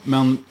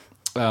 Men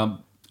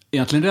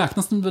egentligen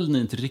räknas ni väl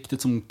inte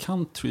riktigt som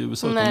country i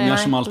USA, utan mer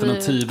som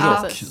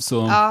alternativrock.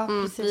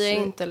 Vi är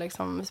inte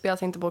liksom, vi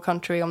spelar inte på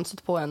country. Om du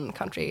sitter på en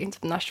country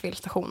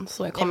Nashville-station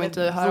så kommer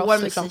inte höra vår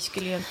oss liksom. musik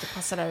skulle ju inte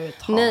passa där ut.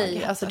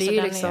 Nej, alltså det är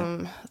ju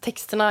liksom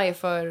texterna är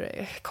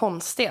för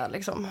konstiga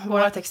liksom.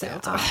 Våra texter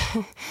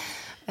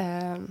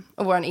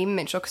och våran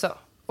image också.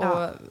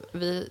 Och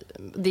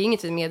det är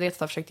inget vi medvetet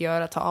har försökt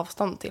göra, ta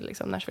avstånd till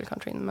liksom Nashville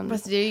countryn, men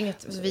fast det är ju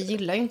inget, vi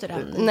gillar ju inte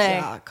den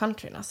nya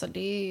countryn, alltså det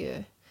är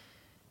ju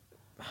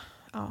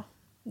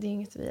det är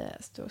inget vi är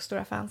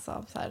stora fans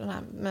av, så här, den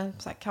här med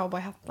så här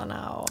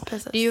cowboyhattarna och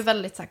det är ju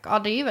väldigt så här,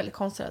 det är ju väldigt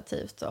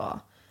konservativt och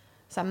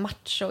så här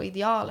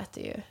macho-idealet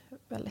är ju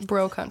väldigt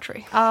bro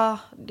country. Ja,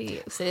 det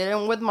är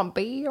sitting with my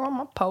beer on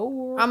my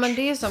porch. Ja, men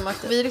det är som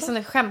att vi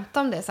liksom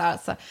skämtar om det så här,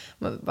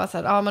 bara så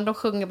här, men de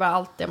sjunger bara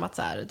alltid om att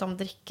så här, de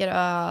dricker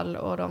öl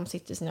och de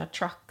sitter i sina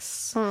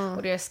trucks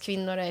och deras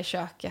kvinnor är i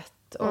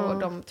köket och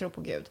de tror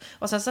på Gud.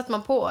 Och sen sätter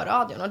man på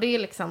radion och det är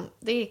liksom,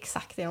 det är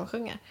exakt det de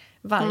sjunger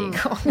varje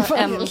gång.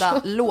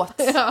 Varenda låt.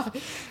 Ja.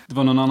 Det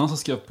var någon annan som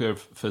skrev på er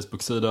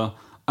Facebook-sida: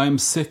 I'm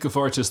sick of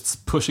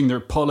artists pushing their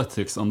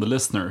politics on the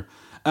listener.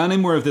 Any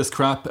more of this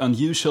crap and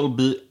you shall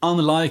be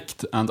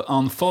unliked and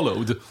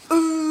unfollowed.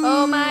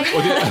 Oh my God.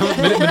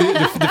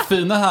 Och det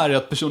fina här är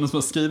att personen som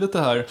har skrivit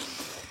det här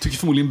tycker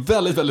förmodligen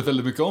väldigt, väldigt,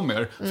 väldigt mycket om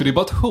er. För det är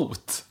bara ett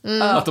hot.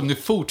 Att om ni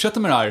fortsätter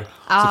med det här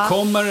så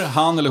kommer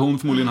han eller hon,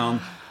 förmodligen han,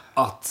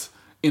 att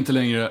inte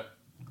längre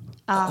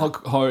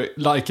har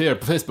likat er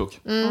på Facebook.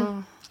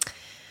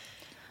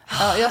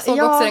 Ja, jag såg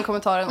också den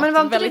kommentaren. Men det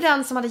var inte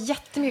den som hade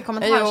jättemycket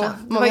kommentarer Jo, sen?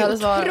 Det många var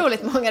ju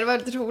otroligt många. Det var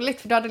lite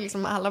roligt, för då hade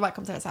liksom alla bara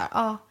kommenterat så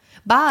här,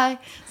 bye.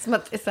 Som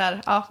att, så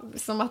här,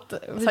 som att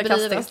vi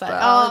bryr oss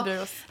där. Vi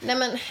bryr oss. Nej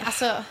men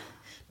alltså,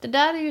 det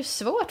där är ju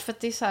svårt, för att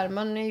det är så här,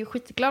 man är ju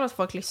skitglad att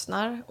folk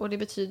lyssnar, och det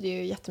betyder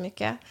ju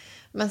jättemycket.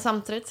 Men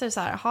samtidigt så är det så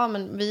här,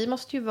 men vi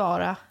måste ju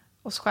vara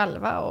oss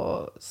själva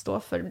och stå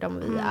för dem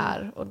vi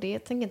är, och det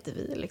tänker inte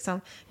vi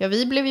liksom. Ja,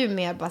 vi blev ju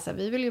mer bara så här,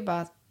 vi vill ju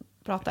bara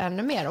prata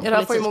ännu mer om politik.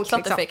 Det får ju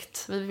motsatt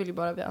effekt. Vi vill ju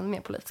bara bli ännu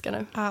mer politiska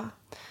nu. Ja.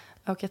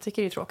 Och jag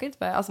tycker det är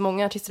tråkigt. Alltså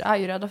många artister är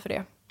ju rädda för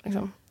det.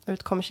 Liksom. Ur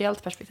ett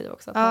kommersiellt perspektiv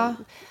också. Men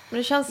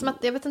det känns som att,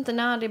 jag vet inte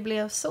när det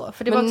blev så.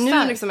 För det men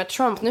var nu liksom med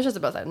Trump, nu känns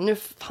det bara så här,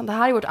 fan, det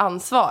här är vårt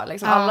ansvar.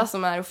 Liksom. Alla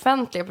som är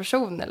offentliga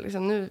personer,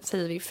 liksom, nu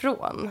säger vi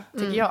ifrån,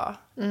 tycker jag.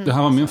 Det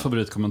här var min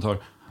favoritkommentar.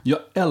 Jag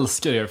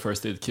älskar er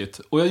First Aid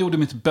Kit och jag gjorde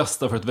mitt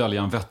bästa för att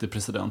välja en vettig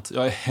president.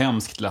 Jag är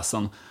hemskt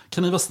ledsen.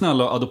 Kan ni vara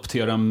snälla och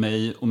adoptera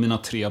mig och mina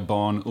 3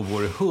 barn och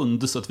vår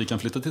hund så att vi kan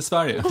flytta till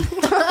Sverige?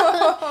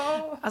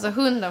 Alltså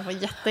hunden får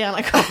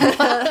jättegärna komma till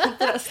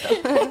rösten.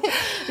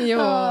 Jo.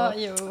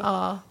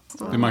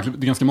 Det är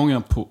ganska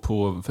många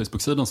på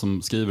Facebook-sidan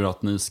som skriver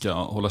att ni ska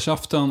hålla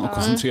käften och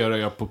koncentrera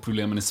er på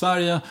problemen i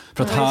Sverige.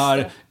 För att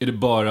här är det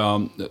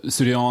bara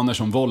syrianer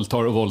som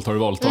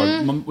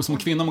våldtar. Som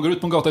kvinna, man går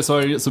ut på en gata i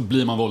Sverige så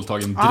blir man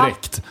våldtagen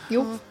direkt.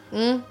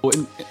 Och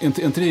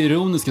inte det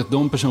ironiskt att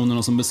de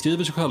personerna som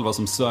beskriver sig själva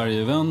som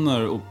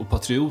Sverigevänner och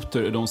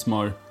patrioter är de som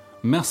har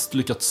mest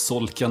lyckats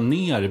solka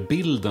ner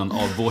bilden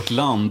av vårt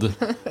land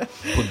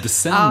på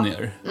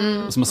decennier.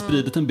 Och som har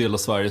spridit en bild av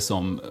Sverige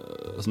som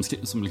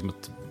liksom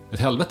ett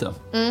helvete.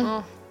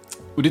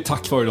 Och det är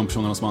tack vare de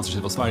personerna som anser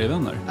sig vara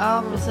Sverigevänner.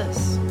 Ja,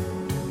 precis.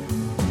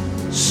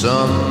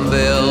 Some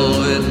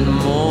velvet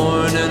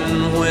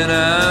morning when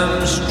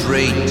I'm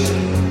straight,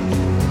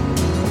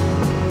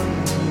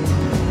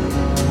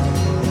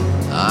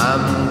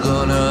 I'm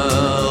gonna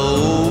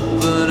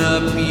open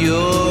up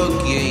your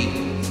gate.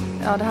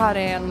 Ja, det här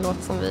är en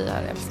låt som vi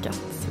har älskat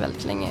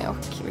väldigt länge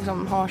och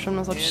liksom har som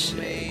någon sorts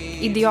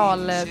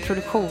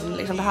idealproduktion.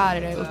 Liksom, det här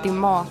är det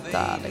ultimata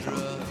liksom,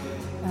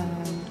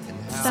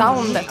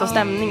 soundet och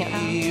stämningen.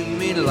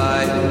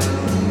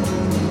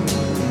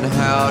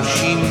 How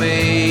she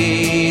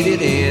made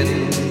it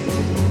in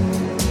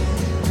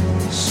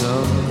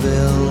some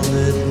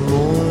velvet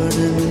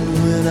morning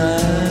when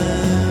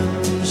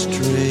I'm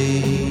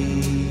straight.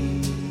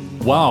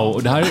 Wow,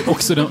 och det här är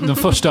också den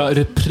första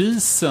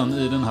reprisen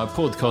i den här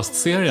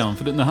podcastserien.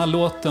 För den här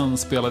låten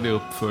spelade jag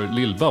upp för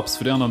Lill-Babs,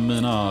 för det är en av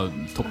mina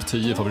topp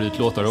 10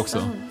 favoritlåtar också.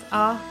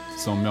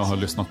 Som jag har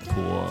lyssnat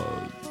på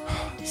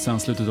sen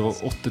slutet av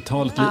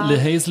 80-talet.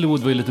 Lee Hazelwood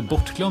var ju lite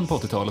bortglömd på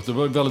 80-talet. Det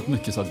var ju väldigt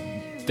mycket så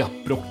här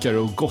depprockare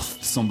och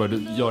goth som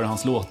började göra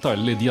hans låtar.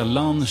 Lydia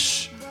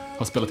Lunch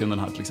har spelat in den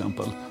här till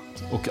exempel.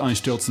 Och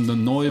Einstürzen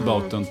den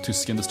Neubauten,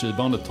 tyska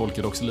industribandet,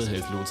 tolkade också Lee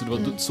Hazelwood. Så det var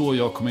så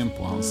jag kom in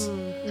på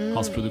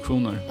hans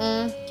produktioner.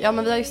 Ja,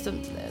 men vi har just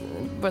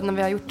när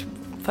vi har gjort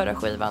förra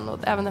skivan och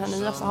även den här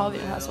nya så har vi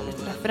den här som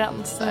lite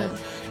referenser.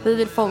 Vi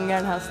vill fånga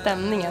den här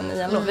stämningen i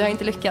en låt. Vi har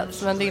inte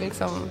lyckats, men det är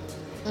liksom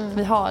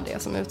vi har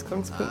det som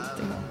utgångspunkt.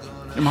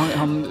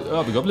 Han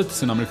övergav lite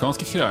sin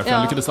amerikanska karriär för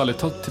han lyckades aldrig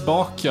ta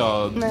tillbaka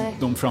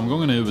de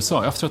framgångarna i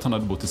USA efter att han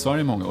hade bott i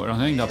Sverige i många år. Han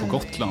hängde här på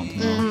Gotland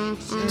med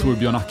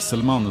Torbjörn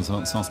Axelman,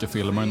 den svenska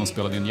filmaren, och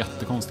spelade in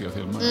jättekonstiga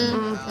filmer.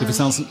 Det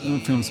finns en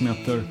film som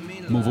heter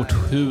Må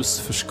vårt hus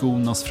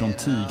förskonas från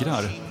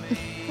tigrar.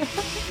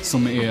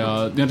 Som är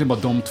egentligen bara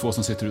de två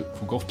som sitter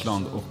på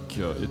Gotland och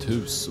i ett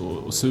hus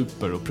och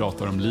super och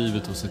pratar om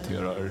livet och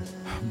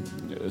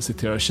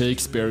citerar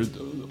Shakespeare.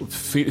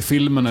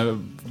 Filmen är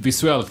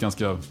visuellt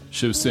ganska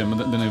tjusig, men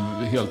den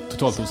är helt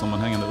totalt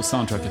osammanhängande och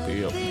soundtracket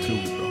är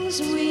otroligt bra.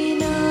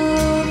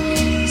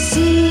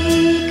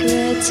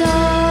 Secrets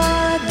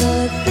are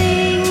the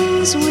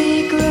things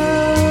we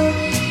grow.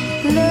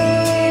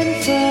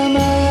 Learn from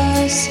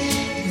us.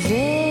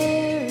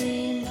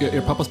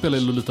 Er pappa spelar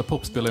i Lolita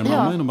Pop, spelar er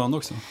mamma i någon band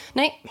också?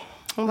 Nej,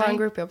 hon var en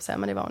groupie upp,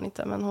 men det var hon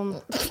inte. Men hon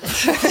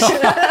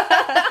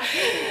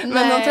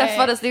men de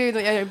träffades, det är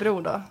ju jag är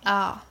bror då.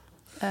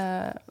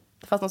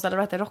 Fast de ställde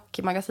rätt i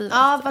rockmagasinet.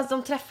 Ja, fast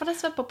de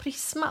träffades väl på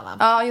Prisma, va?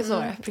 Ja, just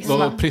så. Vad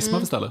var Prisma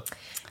för ställe?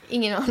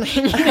 Ingen aning.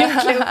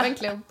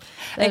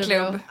 En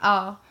klubb.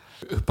 Ja.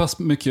 Hur pass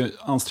mycket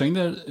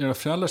ansträngde era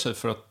föräldrar sig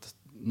för att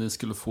ni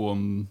skulle få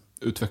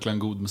utveckla en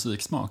god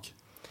musiksmak?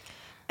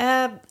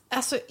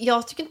 Alltså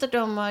jag tycker inte att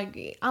de har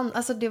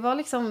alltså det var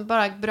liksom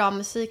bara bra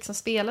musik som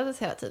spelades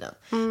hela tiden.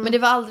 Men det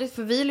var aldrig,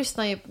 för vi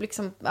lyssnar ju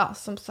liksom,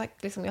 som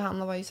sagt liksom,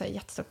 Johanna var ju så här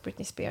jättestort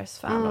Britney Spears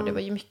fan och det var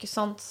ju mycket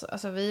sånt,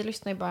 alltså vi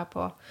lyssnar ju bara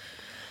på.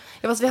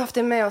 Ja, fast vi har haft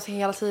det med oss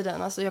hela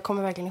tiden. Alltså, jag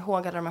kommer verkligen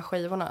ihåg alla de här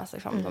skivorna alltså,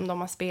 liksom,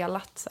 de har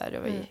spelat så här, det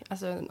var ju,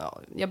 alltså,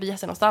 jag blir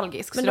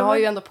jättenostalgisk. Men så det har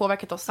ju ändå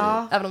påverkat oss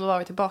även om det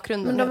varit i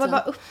bakgrunden. Men de var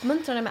bara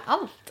uppmuntrande med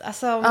allt,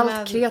 alltså,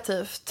 allt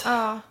kreativt.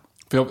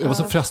 För jag var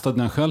så frestad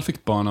när jag själv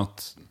fick barn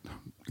att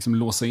liksom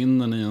låsa in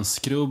den i en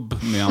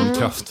skrubb med en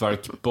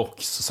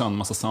kraftverkbox och sen en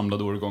massa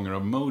samlade årgångar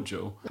av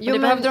Mojo. Det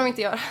behövde de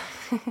inte göra.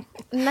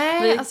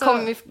 Nej,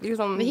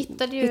 vi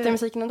hittade ju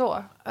musiken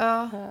ändå.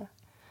 Ja.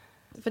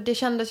 För det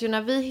kändes ju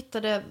när vi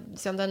hittade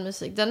liksom, den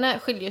musik, den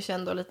skiljer sig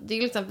ändå lite. Det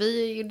är liksom,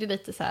 vi gjorde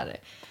lite så här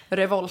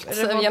revolt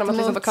genom att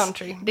lyssna på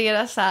country.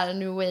 Deras så här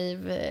new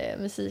wave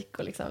musik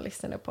och liksom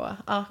lyssnade på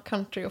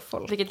country och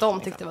folk. Vilket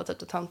de tyckte var typ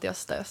det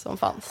töntigaste som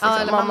fanns. Ja,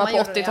 liksom, mamma på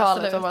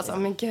 80-talet och var så,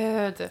 men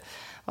gud,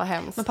 vad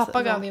hemskt. Men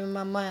pappa gav min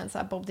mamma en så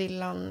här Bob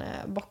Dylan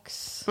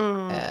box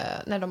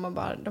när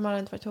de hade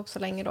inte varit ihop så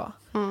länge då.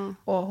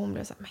 Och hon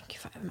blev så här, men gud,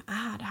 vad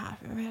är det här?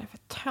 Vad är det för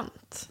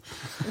tönt?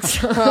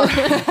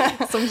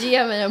 Som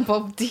ger mig en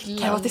Bob Dylan.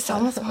 Kan jag vara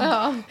tillsammans med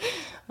honom?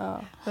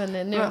 Ja.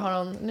 Men nu har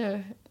hon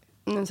nu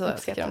så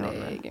uppskattar hon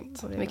det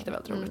grymt. Vilket är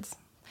väldigt roligt.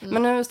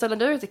 Men nu ställer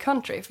du dig till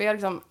country. För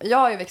jag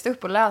har ju växt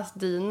upp och läst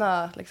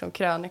dina liksom,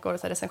 krönikor och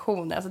så här,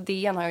 recensioner. Alltså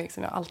DN har jag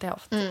alltid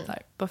haft. Så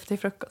här, buff till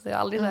frukost. Jag har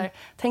aldrig så här,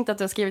 tänkt att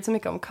du har skrivit så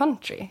mycket om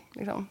country.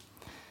 Liksom.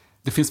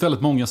 Det finns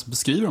väldigt många som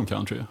beskriver om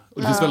country.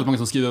 Och det finns väldigt många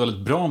som skriver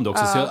väldigt bra om det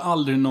också. Så jag har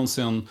aldrig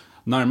någonsin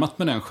närmat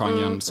med den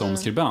genren som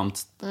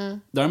skribent.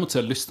 Däremot så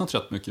har jag lyssnat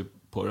rätt mycket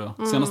på det.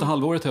 Senaste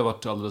halvåret har jag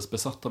varit alldeles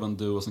besatt av en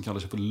duo som kallar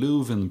sig för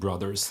Louvin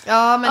Brothers.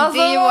 Ja, men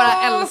alltså, det är ju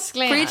våra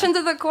älsklingar. Preaching to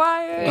the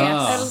choir.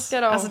 Jag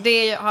älskar dem. Alltså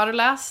har du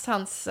läst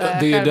hans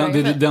det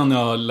är den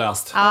jag har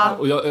läst.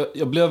 Och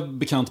jag blev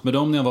bekant med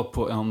dem när jag var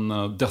på en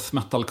death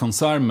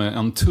metal-konsert med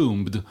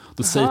Entombed.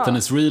 Då Satan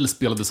is Real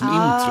spelade som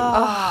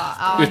intro.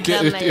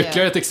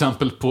 Ytterligare ett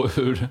exempel på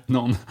hur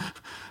någon...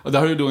 Och där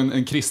har du då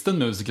en kristen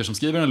musiker som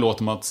skriver en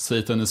låt om att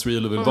Satan is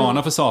Real och vill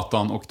varna för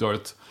Satan, och du har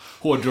ett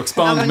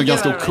hårdrocksband med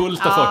ganska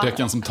ockulta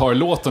förtecken som tar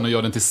låten och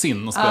gör den till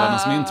sin och spelar den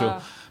som intro.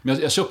 Men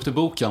jag köpte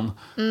boken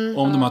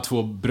om de här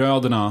två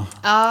bröderna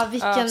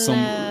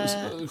som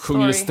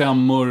sjunger i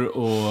stämmor,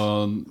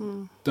 och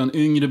den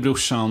yngre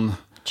brorsan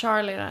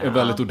Charlie är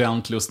väldigt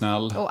ordentlig och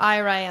snäll. Och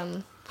Ira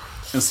en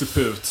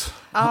suput.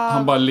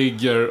 Han bara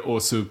ligger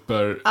och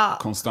super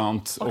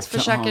konstant. Och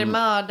försöker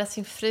mörda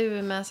sin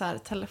fru med så här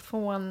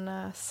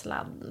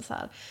telefonsladd. Så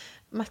här.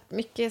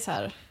 Mycket så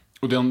här.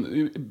 Och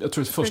jag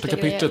tror att första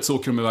kapitlet så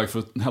åker de iväg för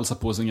att hälsa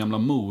på sin gamla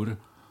mor.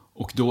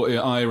 Och då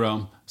är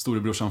Ira,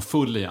 storebrorsan,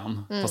 full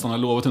igen. Fast han har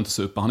lovat inte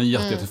supa. Han är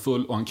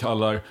jättefull och han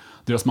kallar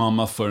deras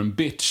mamma för en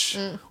bitch.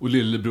 Och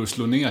lillebror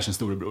slår ner sin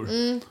storebror.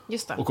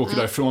 Just det. Och åker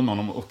därifrån med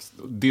honom. Och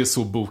det är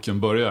så boken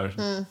börjar.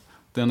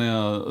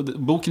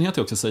 Boken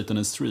heter också Satan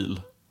is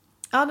Real.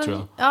 Ja,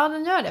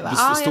 den gör det, va?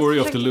 The Story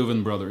of the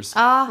Louvin Brothers.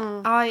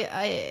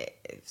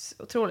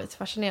 Otroligt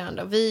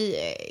fascinerande.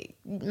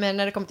 Men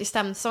när det kommer till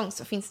stämsång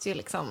så finns det ju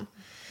liksom...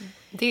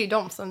 Det är ju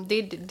de som...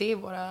 Det är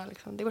våra,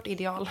 liksom, det är vårt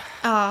ideal.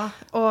 Ja,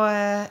 och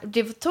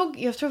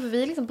jag tror att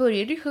vi liksom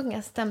började ju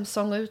sjunga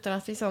stämsång utan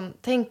att liksom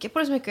tänka på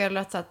det så mycket,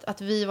 eller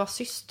att vi var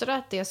systrar,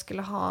 att det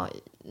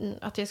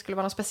skulle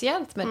vara något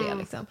speciellt med det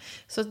liksom.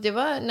 Så det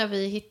var när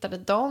vi hittade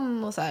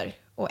dem och så här,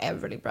 och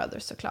Everly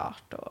Brothers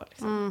såklart, och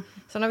liksom.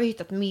 Sen har vi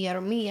hittat mer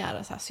och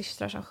mer så här,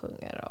 systrar som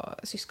sjunger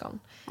och syskon,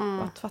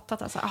 och att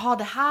fattat att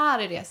det här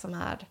är det som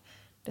är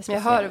det speciella.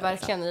 Jag hör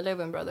verkligen i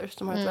Louvin Brothers,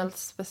 de har ett väldigt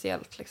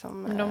speciellt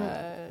liksom, de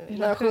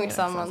sjunger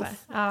tillsammans.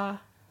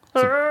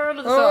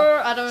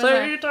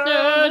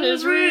 Satan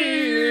is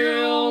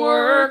real,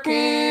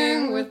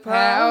 working with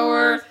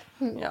power.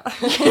 Ja,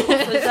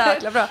 så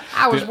jäkla bra.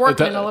 I was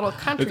working in a little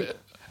country.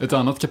 Ett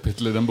annat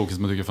kapitel i den boken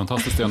som jag tycker är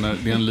fantastiskt är när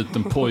det är en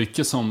liten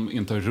pojke som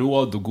inte har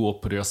råd att gå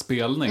på deras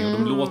spelning. Och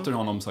de låter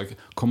honom så här,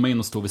 komma in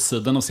och stå vid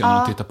sidan av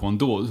scenen och titta på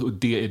ändå. Och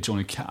det är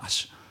Johnny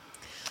Cash.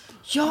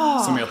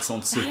 Ja! Som är ett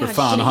sånt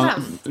superfan.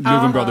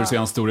 Louvin Brothers är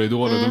hans stora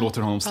idol, och de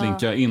låter honom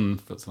slinka in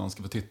för att han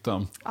ska få titta.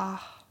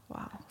 Wow.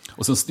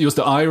 Och sen just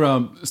det,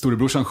 Ira,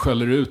 storebrorsan,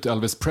 skäller ut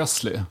Elvis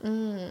Presley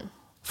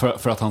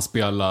för att han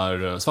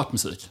spelar svart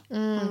musik.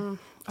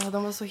 Ja,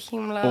 de var så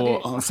himla...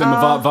 Och han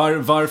säger,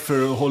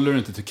 varför håller du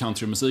inte till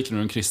countrymusik när du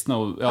är en kristna?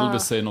 Och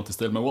Elvis säger något i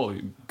stil med, well,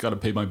 you gotta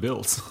pay my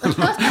bills.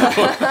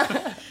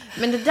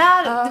 Men det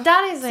där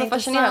är så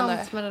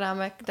intressant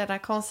med det där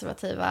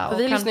konservativa och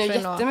vi lyssnar ju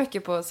countryn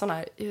jättemycket på sån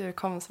här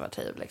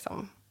urkonservativ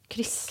liksom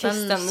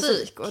kristen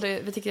musik, och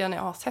vi tycker den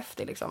är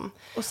ashäftig liksom.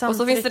 Och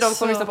så finns det de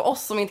som lyssnar på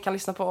oss som inte kan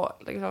lyssna på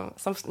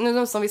liksom,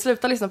 nu som vi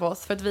slutar lyssna på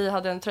oss för att vi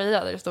hade en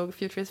tröja där det stod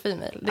Future is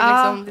Female. Det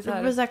är liksom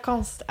det blir så här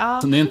konst.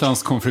 Så ni är inte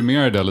ens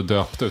konfirmerade eller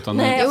döpta, utan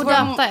nej,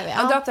 döpta är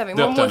vi. Döpta är vi.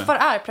 Morfar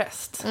är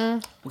präst.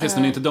 Okej, så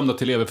ni är inte dömda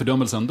till evig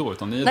fördömelse ändå,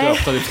 utan ni är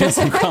döpta, det finns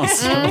en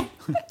chans.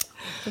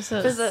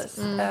 Precis.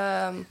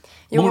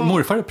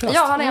 Morfar är präst?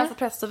 Ja, han är alltså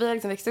präst, och vi har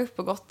liksom växt upp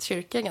och gått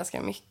kyrka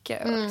ganska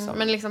mycket. Liksom.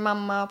 Men liksom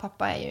mamma och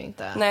pappa är ju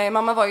inte... Nej,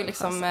 mamma var ju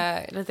liksom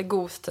lite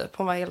gos typ.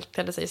 Hon var helt,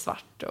 klädde sig i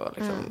svart. Och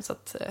liksom, så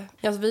att,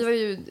 så vi var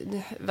ju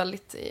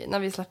väldigt... När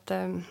vi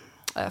släppte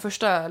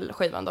första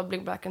skivan då,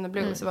 Big Black and the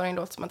Blue, så var det en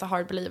låt som heter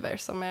Hard Believer,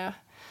 som är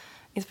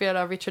inspirerad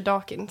av Richard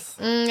Dawkins.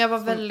 Jag var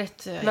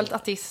väldigt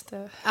ateist.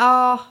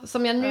 Ja,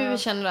 som jag nu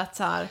känner att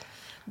så här,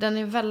 den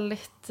är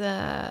väldigt...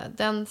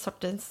 den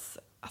sortens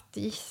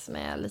ateism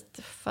är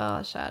lite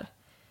för så här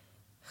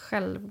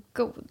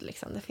självgod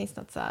liksom. Det finns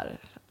något så här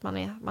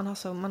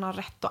man har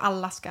rätt och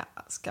alla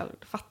ska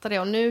fatta det.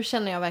 Och nu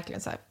känner jag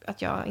verkligen så här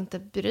att jag inte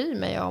bryr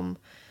mig om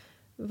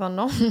vad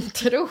någon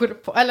tror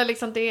på. Eller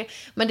liksom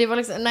men det var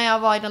liksom, när jag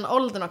var i den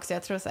åldern också,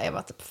 jag tror så här, jag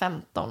var typ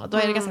 15, och då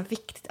är det ganska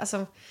viktigt,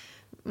 alltså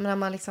när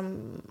man liksom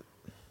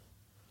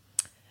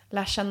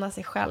lär känna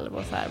sig själv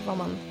och så här,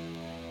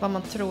 vad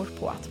man tror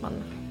på, att man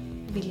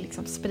vill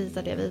liksom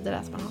sprida det vidare,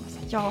 att man har så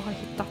här, jag har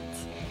hittat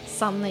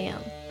sanningen.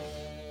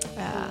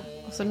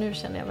 Och så nu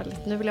känner jag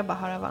väldigt, nu vill jag bara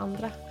höra vad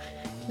andra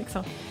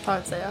liksom tar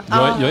att säga.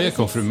 Jag är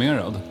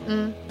konfirmerad.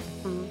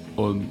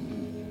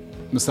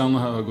 Men sen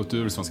har jag gått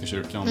ur Svenska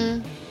kyrkan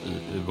i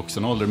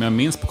vuxen ålder. Men jag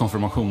minns på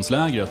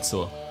konfirmationslägret,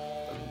 så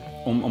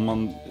om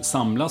man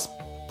samlas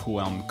på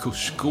en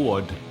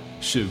kursgård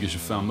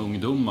 20-25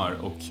 ungdomar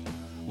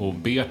och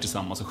ber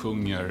tillsammans och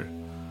sjunger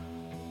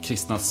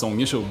kristna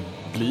sånger, så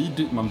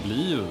man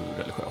blir ju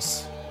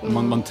religiös.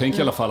 Man tänker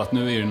i alla fall att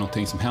nu är det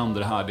någonting som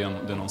händer här,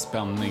 det är någon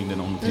spänning, det är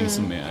någonting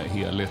som är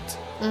heligt.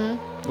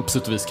 Och på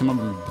sätt och vis kan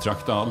man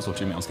betrakta all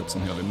sorts gemenskap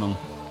som helig, men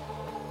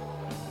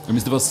jag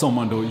minns det var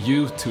sommaren då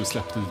U2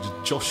 släppte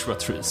Joshua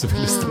Tree, så vi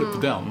lyssnade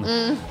på den.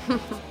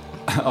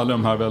 Alla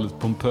de här väldigt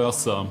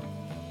pompösa,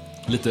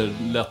 lite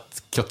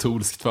lätt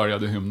katolskt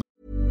färgade hymner.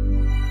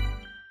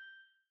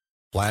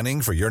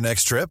 Planning for your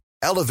next trip?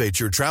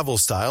 Elevate your travel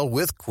style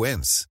with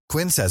Quince.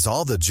 Quince has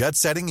all the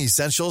jet-setting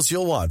essentials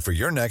you'll want for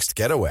your next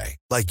getaway,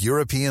 like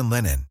European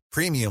linen,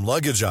 premium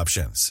luggage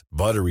options,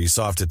 buttery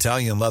soft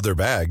Italian leather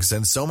bags,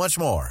 and so much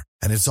more.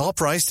 And it's all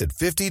priced at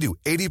 50 to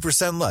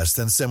 80% less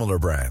than similar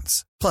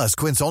brands. Plus,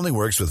 Quince only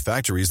works with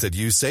factories that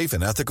use safe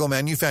and ethical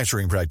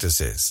manufacturing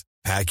practices.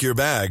 Pack your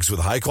bags with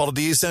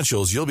high-quality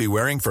essentials you'll be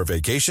wearing for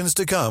vacations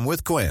to come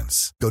with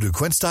Quince. Go to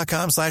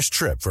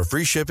quince.com/trip for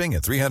free shipping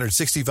and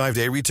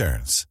 365-day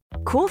returns.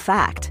 Cool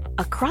fact,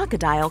 a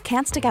crocodile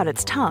can't stick out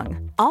its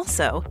tongue.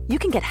 Also, you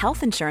can get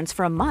health insurance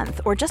for a month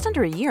or just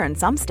under a year in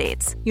some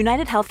states.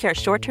 United Healthcare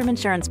short-term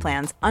insurance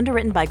plans,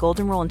 underwritten by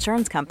Golden Rule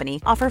Insurance Company,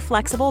 offer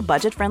flexible,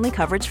 budget-friendly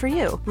coverage for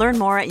you. Learn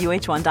more at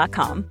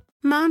uh1.com.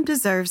 Mom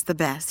deserves the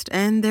best,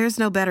 and there's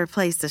no better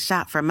place to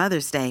shop for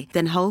Mother's Day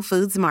than Whole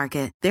Foods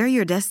Market. They're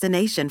your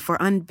destination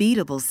for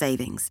unbeatable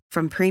savings,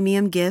 from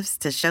premium gifts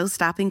to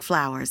show-stopping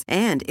flowers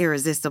and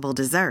irresistible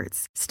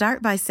desserts.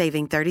 Start by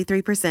saving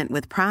 33%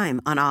 with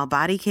Prime on all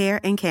body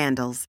care and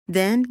candles.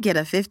 Then get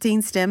a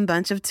 15-stem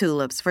bunch of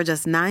tulips for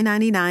just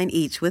 $9.99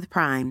 each with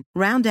Prime.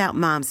 Round out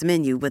Mom's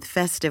menu with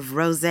festive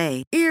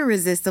rosé,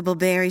 irresistible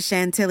berry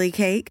chantilly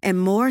cake,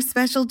 and more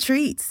special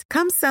treats.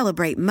 Come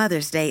celebrate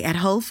Mother's Day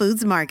at Whole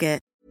Foods Market.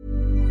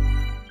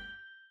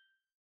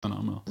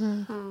 Med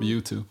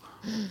U2.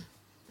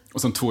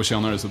 Och sen 2 år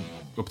senare så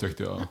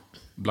upptäckte jag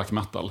black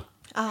metal.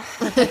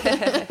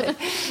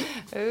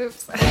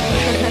 Oops.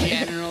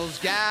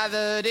 Generals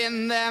gathered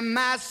in their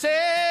masses,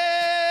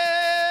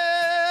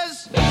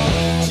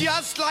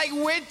 just like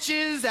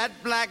witches at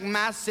black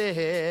masses.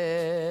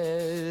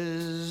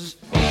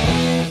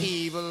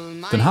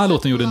 Den här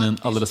låten gjorde ni en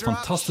alldeles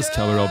fantastisk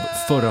cover av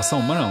förra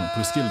sommaren på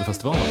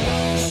Roskildefestivalen.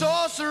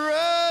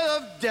 Sorcerer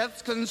of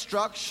death's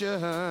construction,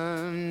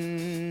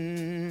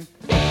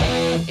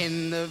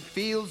 in the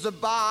fields of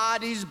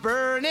bodies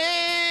burning,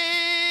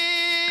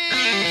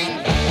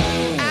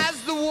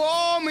 as the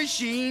war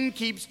machine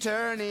keeps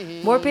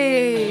turning.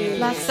 Warpy,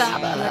 Black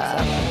Sabbath.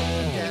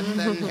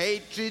 Death and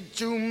hatred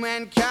to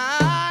mankind,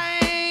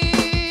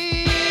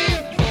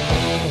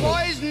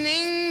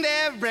 poisoning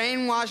their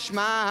brainwashed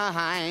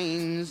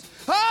minds.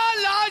 Oh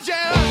Lord,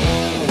 yeah.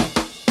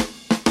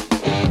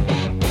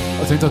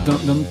 Jag tänkte att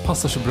den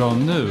passar så bra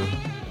nu.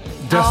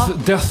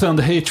 Death and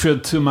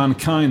hatred to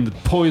mankind,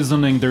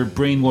 poisoning their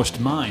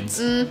brainwashed minds.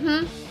 Jag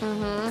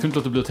kunde inte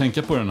låta bli att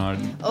tänka på den här.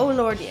 Oh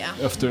Lord, yeah.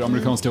 Efter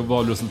amerikanska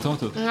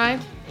valresultatet. Nej.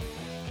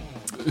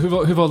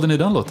 Hur valde ni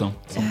den låten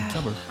som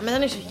cover? Men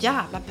den är så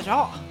jävla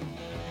bra.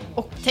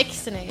 Och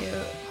texten är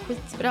ju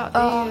skitbra.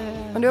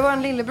 Men det var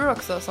en lillebror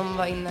också som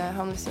var inne,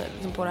 han lyssnade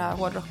liksom på det här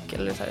hårdrock,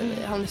 eller så här,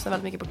 han lyssnade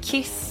väldigt mycket på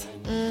Kiss.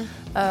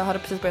 Hade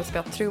precis börjat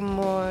spela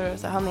trummor,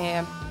 så han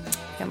är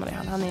gammal är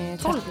han är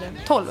 12 nu.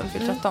 12, han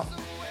fyller 13.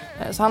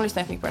 Så han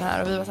lyssnade mycket på den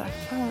här och vi var så här,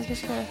 fan,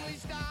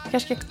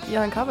 kanske ska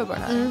göra en cover på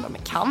den här.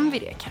 Men kan vi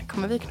det?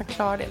 Kommer vi kunna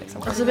klara det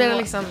liksom? Och så blev det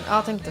liksom,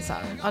 jag tänkte så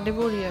här, ja det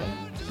vore ju en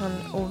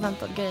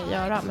oväntad grej att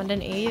göra, men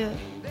den är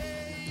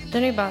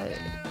ju bara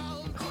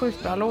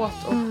sjukt bra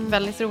låt och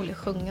väldigt rolig att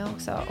sjunga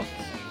också, och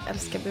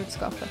älskar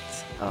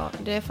budskapet. Ja,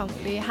 det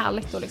är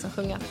härligt att liksom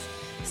sjunga att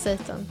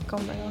Satan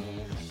kommer och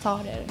tar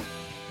det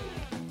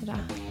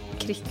där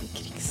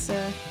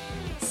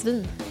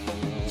krigssvin.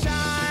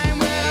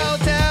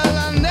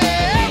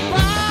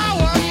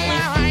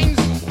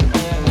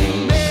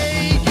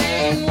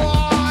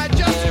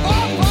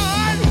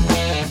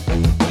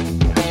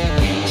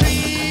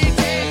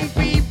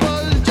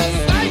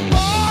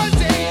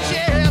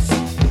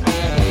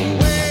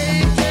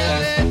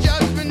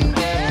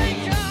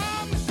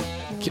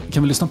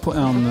 Kan vi lyssna på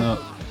en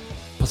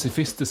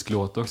pacifistisk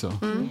låt också?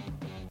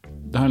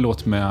 Det här är en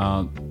låt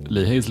med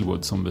Lee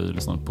Hazelwood som vi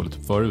lyssnade på lite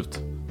förut.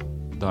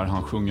 där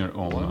han sjunger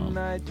om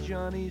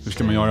hur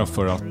ska man göra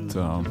för att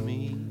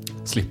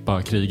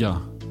slippa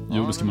kriga.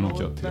 Jo, då ska man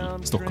åka till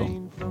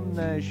Stockholm.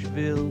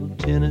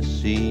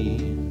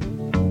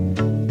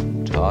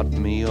 Taught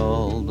me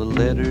all the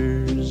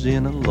letters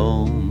in a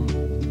loan.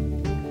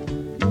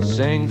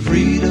 Sang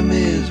freedom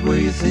is where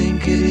you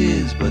think it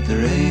is, but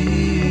there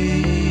ain't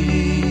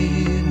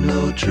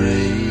no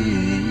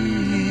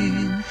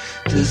train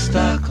to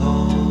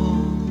Stockholm.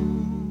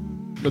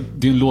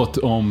 Det är en låt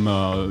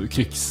om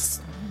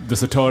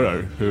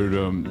krigsdesertörer,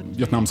 hur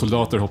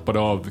Vietnamsoldater hoppade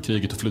av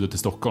kriget och flydde till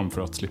Stockholm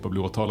för att slippa bli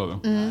åtalade.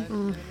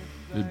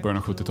 I början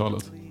av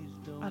 70-talet.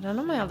 Ja, den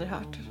har man ju aldrig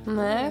hört.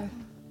 Nej.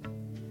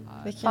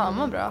 Fan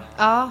vad bra.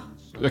 Ja.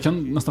 Jag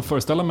kan nästan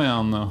föreställa mig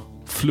en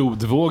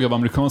flodvåg av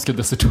amerikanska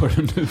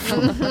desertörer nu.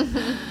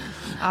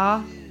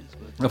 Ja.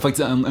 Jag har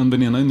faktiskt en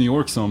väninna i New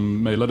York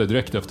som mejlade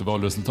direkt efter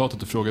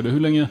valresultatet och frågade hur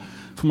länge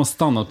får man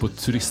stanna på ett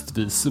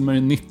turistvisum? Är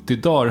det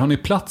 90 dagar? Har ni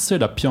plats i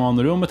det där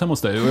pianorummet hemma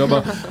hos dig? Och jag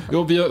bara,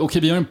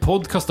 vi har en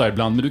podcast där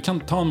ibland, men du kan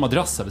ta en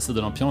madrass här vid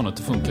sidan av pianot,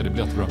 det funkar, det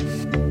blir jättebra.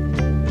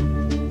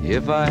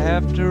 If I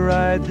have to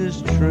ride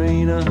this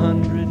train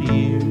 100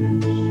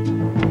 years,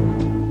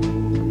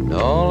 and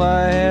all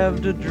I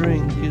have to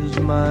drink is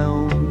my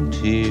own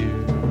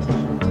tears,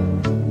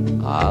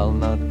 I'll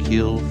not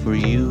kill for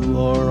you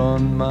or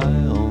on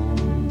my own.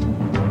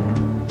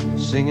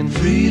 Singing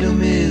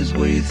freedom is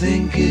where you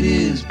think it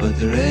is, but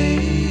there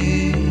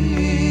ain't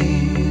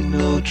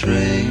no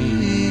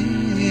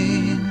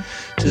train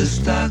to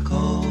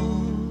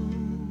Stockholm.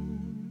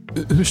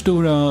 Hur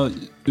stora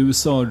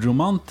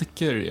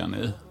USA-romantiker är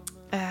ni?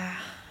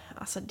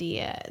 Alltså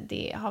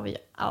det har vi ju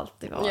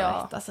alltid varit.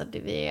 Ja. Alltså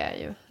vi är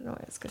ju, jag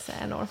ska säga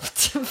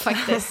enormt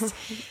faktiskt.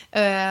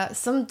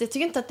 Som det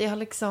tycker inte att det har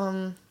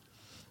liksom,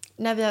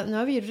 nu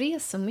har vi ju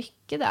rest så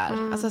mycket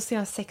där. Alltså de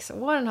senaste 6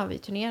 åren har vi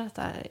turnerat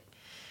där.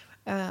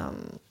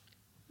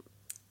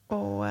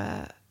 Och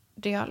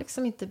det har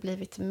liksom inte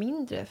blivit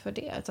mindre för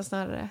det, utan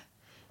snarare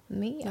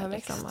mer.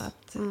 Liksom,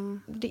 att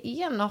det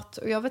är något,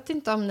 och jag vet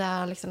inte om det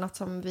är liksom något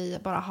som vi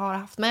bara har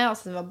haft med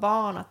oss när vi var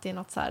barn, att det är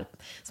något så här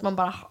som man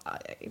bara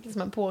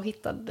liksom en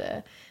påhittad,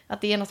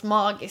 att det är något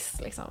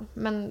magiskt liksom.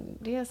 Men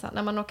det är så här,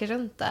 när man åker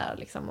runt där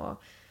liksom,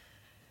 och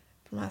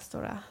på de här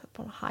stora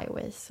på de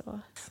highways och,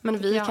 men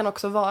vi kan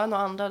också vara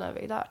några andra när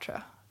vi är där, tror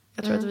jag.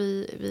 Jag tror att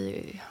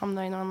vi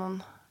hamnar i någon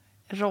annan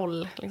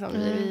roll liksom.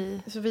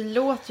 Så vi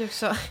låter ju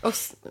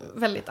också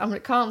väldigt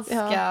amerikanska.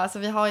 Ja. Alltså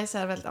vi har ju så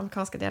här väldigt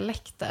amerikanska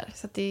dialekter,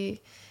 så att det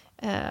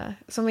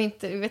som vi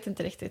vet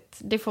inte riktigt.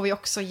 Det får vi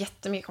också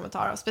jättemycket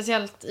kommentarer,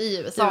 speciellt i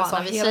USA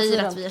när vi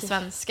säger att vi är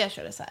svenskar,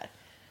 så är det så här: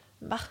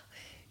 va?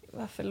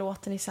 Varför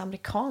låter ni så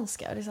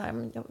amerikanska? Och det är så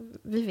här,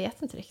 vi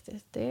vet inte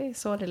riktigt. Det är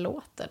så det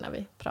låter när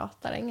vi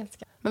pratar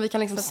engelska. Men vi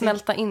kan liksom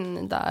smälta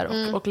in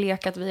där och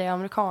leka att vi är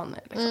amerikaner.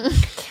 Liksom.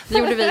 Det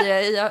gjorde vi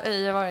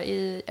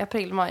i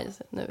april, maj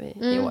nu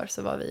i år.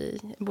 Så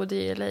bodde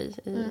i LA i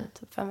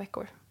typ 5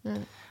 veckor.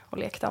 Och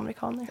lekte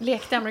amerikaner.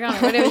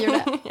 Var det vi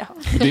gjorde? Ja.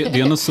 Det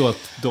är nog så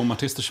att de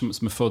artister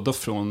som är födda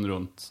från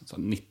runt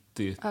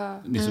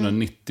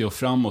 1990 och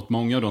framåt,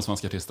 många av de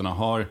svenska artisterna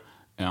har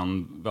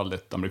en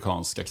väldigt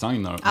amerikansk accent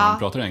när de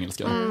pratar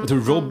engelska. Jag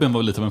tror Robin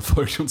var lite av en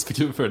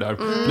förgrundsfigur för det där.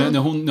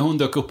 När hon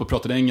dök upp och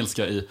pratade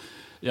engelska i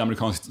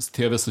amerikansk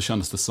tv, så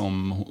kändes det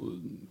som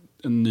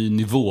en ny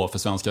nivå för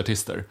svenska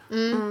artister.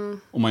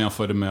 Om man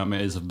jämförde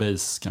med Ace of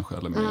Base kanske,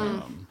 eller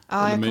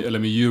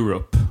med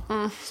Europe.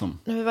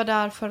 När vi var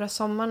där förra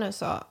sommaren nu,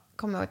 så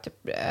kom jag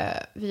typ,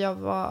 jag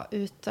var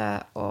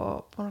ute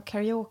och på någon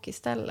karaoke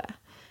istället.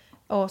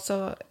 Och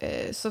så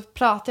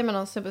pratade jag med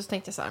någon snubbe, så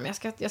tänkte jag så här, men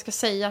jag ska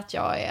säga att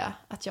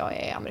jag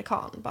är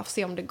amerikan, bara för att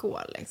se om det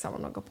går liksom,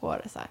 om de går på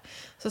det så här.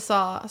 Så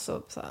sa han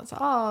så,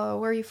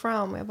 where are you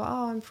from? Och jag bara,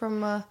 I'm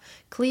from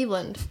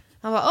Cleveland.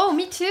 Han bara, oh,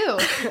 me too.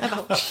 Jag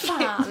bara,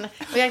 fan.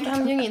 Och jag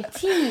kan ju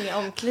ingenting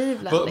om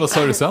Cleveland. Vad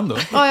sa du sen då?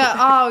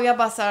 Och jag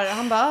bara så här,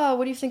 han bara,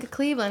 what do you think of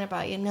Cleveland? Jag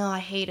bara, no, I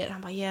hate it.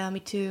 Han bara, yeah, me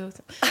too.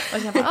 Och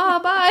jag bara,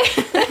 bye.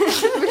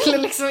 Jag ville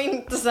liksom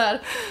inte så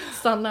här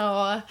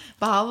stanna och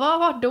bara,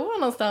 var då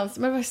någonstans?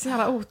 Men det var så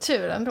jävla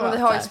otur ändå. Men vi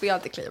har ju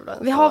spelat i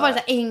Cleveland. Vi har varit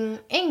där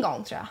en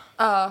gång, tror jag.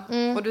 Ja,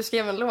 och du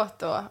skrev en låt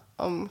då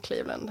om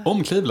Cleveland.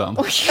 Om Cleveland?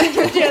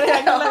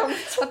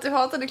 Att du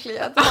hatade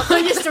Cleveland.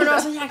 Just det var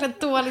så jäkla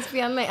dålig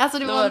spelning. Alltså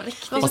det var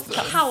riktigt så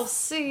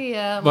kaosig.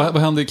 Vad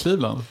hände i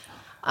Cleveland?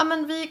 Ja,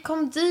 men vi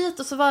kom dit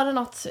och så var det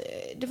något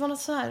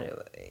så här,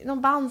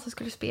 någon band som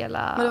skulle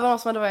spela. Men det var någon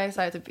som hade varit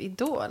så här typ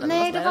Idol eller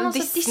nej, det var någon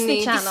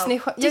Disney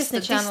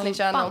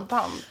Channel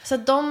band. Så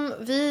de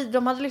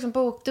hade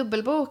liksom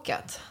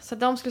dubbelbokat. Så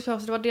de skulle spela,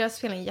 så det var deras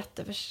spelning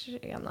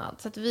jätteförsenad.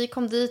 Så att vi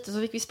kom dit och så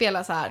fick vi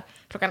spela så här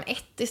 1:00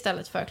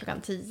 istället för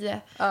 10:00.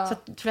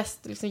 Så att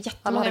liksom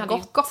jättemånga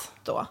hade gått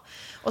då.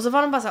 Och så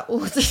var de bara så här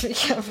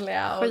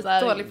otrevliga och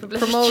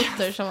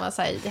promoter som var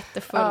så här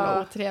jättefull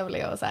och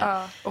otrevlig och så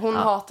här. Och hon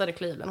hatade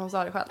Cleveland, hon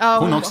sa det själv.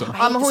 Hon också.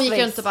 Ja, men hon gick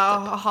ju inte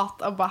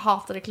bara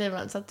hatade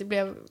Cleveland, så att det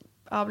blev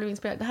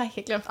inspirerad. Det här är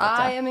helt glömt.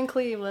 I am in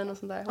Cleveland och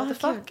sånt där. What the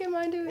fuck am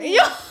I doing?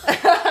 Ja.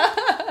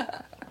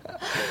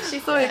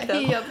 Shit, så gick det.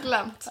 Helt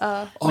glömt.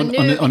 Men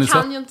Har ni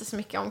kan ju inte så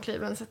mycket om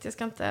Cleveland så att jag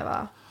ska inte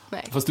vara...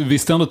 Nej. Fast du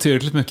visste ändå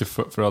tillräckligt mycket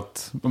för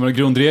att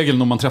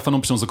grundregeln, om man träffar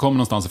någon person som kommer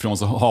någonstans ifrån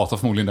så hatar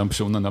förmodligen den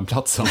personen den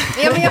platsen.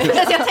 Ja, men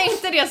jag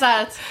tänkte det så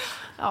här att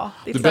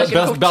det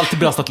är alltid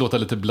bäst att låta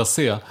lite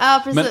blasé.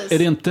 Ja, precis. Men är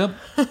det inte,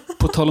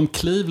 på tal om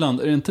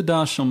Cleveland, är det inte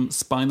där som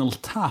Spinal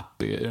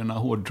Tap är i den här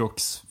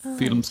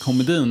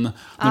hårdrocksfilmskomedin?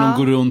 När de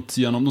går runt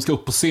genom, de ska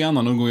upp på scenen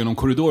och de går genom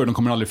korridorer, de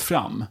kommer aldrig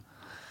fram.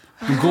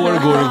 De går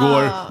och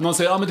går. Någon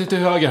säger, men det är till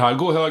höger här,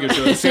 gå höger.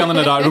 Så scenen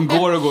är där, de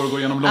går och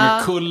går genom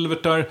långa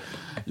kulvertar,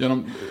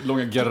 genom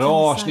långa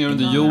garage, ner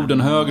under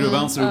jorden, höger och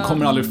vänster. De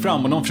kommer aldrig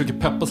fram och någon försöker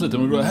peppas lite.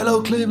 Och de går,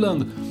 hello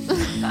Cleveland!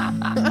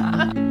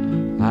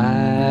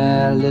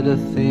 I lit a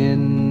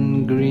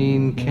thin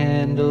green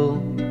candle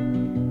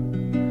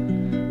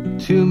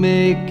to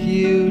make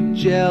you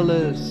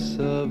jealous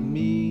of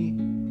me.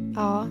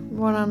 Ja,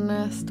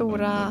 våran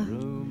stora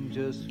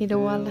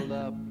idol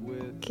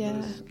och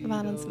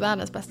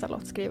världens bästa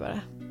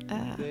låtskrivare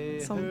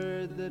som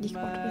gick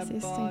bort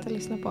precis. Tänkte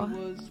lyssna på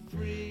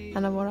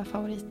en av våra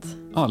favorit.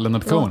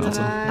 Leonard Cohen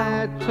alltså.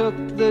 I took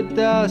the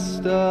dust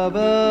of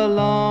a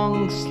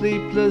long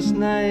sleepless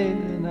night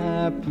and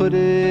I put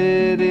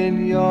it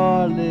in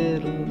your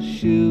little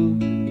shoe.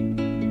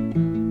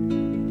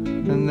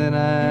 And then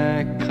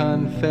I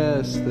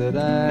confess that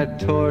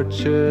I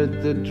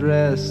tortured the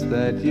dress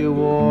that you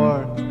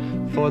wore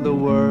for the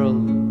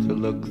world to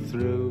look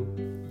through.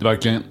 Det är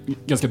verkligen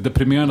ganska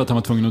deprimerande att han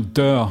var tvungen att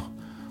dö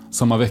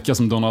samma vecka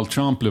som Donald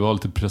Trump blev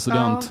vald till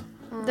president.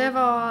 Det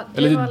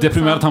var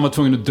deprimerande att han var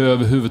tvungen att dö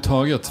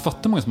överhuvudtaget.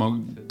 Fattar många som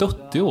har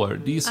dött i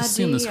år. Det är så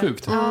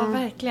sinnessjukt. Ja,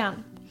 verkligen.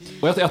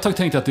 Och jag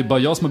tänkte att det är bara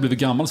jag som har blivit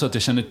gammal så att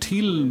jag känner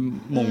till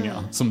många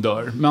som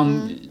dör.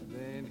 Men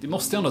det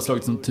måste ändå ha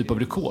slagit någon typ av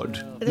rekord.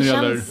 Det när det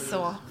känns gäller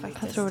så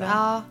faktiskt. Jag tror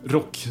det.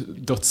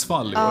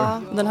 Rockdödsfall i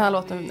år. Den här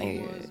låten är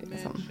ju,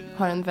 liksom,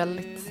 har en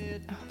väldigt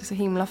så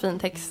himla fin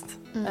text.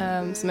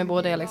 Som är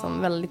både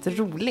liksom väldigt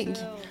rolig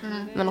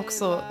men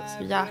också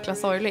så jäkla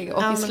sorglig.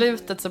 Och i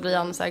slutet så blir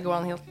han så här, går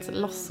han helt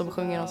loss och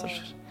sjunger någon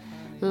sorts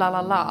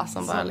la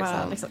som bara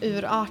liksom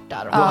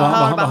urartar.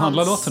 Vad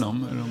handlar låten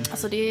om?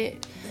 Alltså det är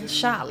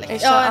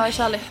kärlek.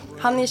 Kärlek.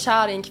 Han är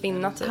kär i en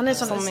kvinna typ, han är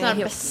som är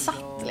helt besatt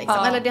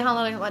liksom. Eller det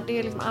handlar om, det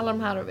är liksom alla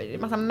de här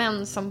massa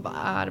män som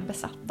är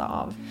besatta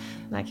av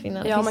den här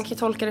kvinnan. Ja, man kan ju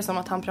tolka det som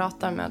att han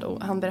pratar med,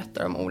 och han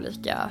berättar om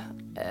olika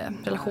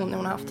relationer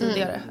hon har haft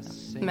tidigare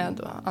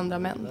med andra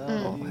män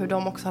och hur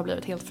de också har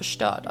blivit helt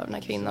förstörda av den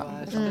här kvinnan.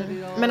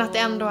 Men att det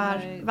ändå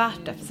är värt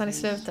det, för sen i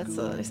slutet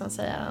så liksom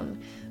säger han,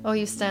 oh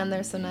you stand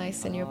there so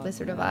nice in your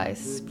blizzard of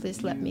ice,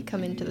 please let me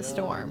come into the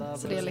storm.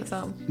 Så det är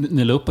liksom...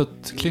 Ni la upp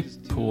ett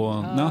klipp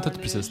på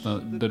nätet precis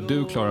där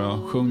du, Clara,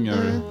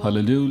 sjunger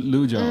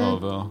Hallelujah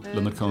av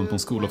Leonard Cohen på en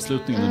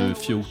skolavslutning när du är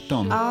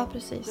 14. Ja,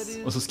 precis.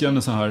 Och så skrev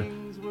ni så här,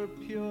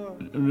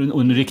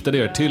 och ni riktade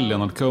er till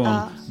Leonard Cohen.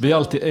 Vi har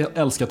alltid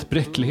älskat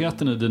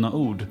bräckligheten i dina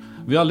ord.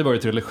 Vi har aldrig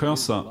varit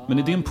religiösa, men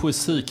i din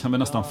poesi kan vi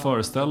nästan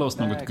föreställa oss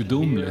något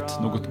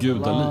gudomligt, något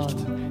gudalikt.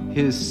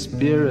 His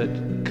spirit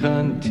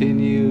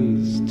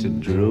continues to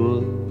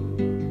drool.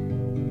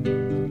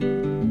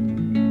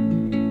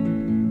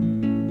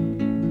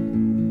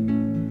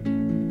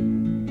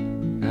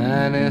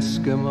 An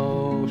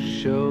Eskimo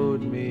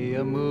showed me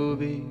a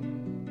movie.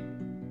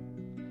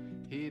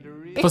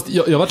 Fast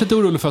jag har varit lite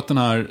orolig för att den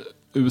här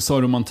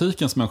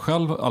USA-romantiken som jag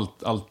själv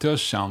alltid har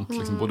känt,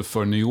 liksom, både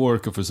för New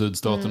York och för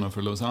sydstaterna och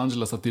för Los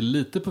Angeles, att det är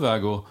lite på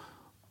väg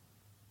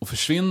att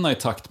försvinna i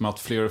takt med att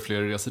fler och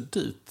fler reser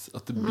dit.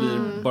 Att det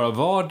blir bara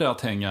vardag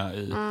att hänga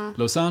i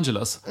Los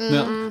Angeles.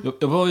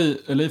 Jag var i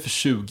LA för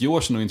 20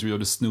 år sedan och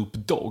intervjuade Snoop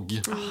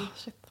Dogg.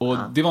 Och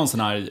det var en sån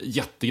här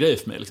jättegrej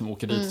för mig, liksom,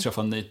 åka dit och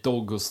träffa Nate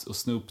Dogg och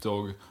Snoop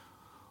Dogg.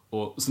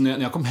 Och så när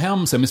jag kom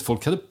hem så jag minns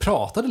folk hade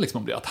pratat liksom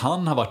om det, att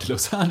han har varit i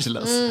Los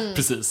Angeles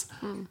precis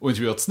och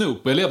intervjuat Snoop,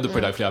 och jag levde på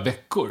det där i flera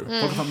veckor.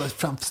 Folk var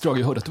framtidsdrag,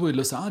 jag hörde att du var i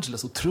Los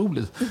Angeles,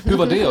 otroligt. Hur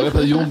var det? Och jag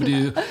bara, jo men det är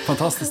ju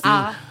fantastiskt.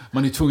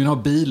 Man är ju tvungen att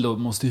ha bil och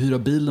måste hyra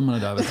bil när man är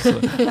där, vet du.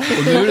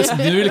 Och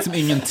nu är det liksom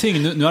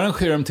ingenting. Nu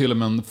arrangerar de till och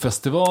med en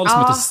festival som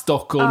heter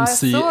Stockholm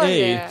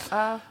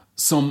CA.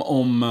 Som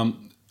om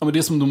det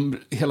är som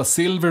hela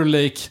Silver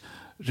Lake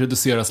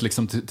reduceras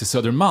liksom till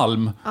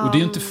Södermalm. Och det är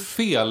ju inte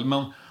fel,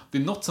 men det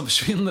är något som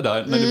försvinner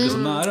där när det blir så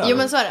nära. Jo,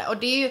 men så är det. Och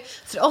det är ju,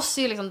 för oss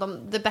är ju liksom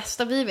det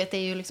bästa vi vet är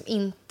ju liksom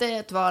inte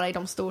att vara i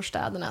de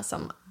storstäderna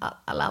som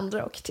alla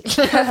andra åker till.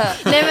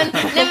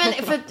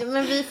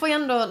 men vi får ju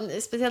ändå,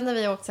 speciellt när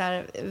vi har åkt så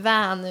här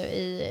van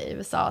i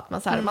USA, att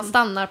man, så här, man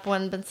stannar på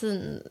en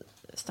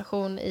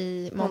bensinstation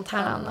i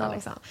Montana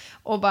liksom,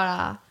 och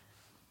bara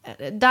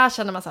där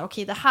känner man så här,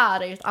 okej, det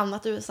här är ju ett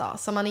annat USA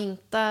som man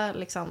inte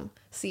liksom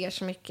ser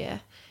så mycket.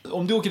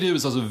 Om du åker till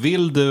USA så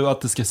vill du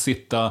att det ska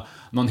sitta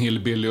någon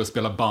hillbilly och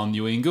spela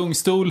banjo i en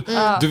gungstol.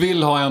 Du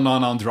vill ha en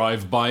annan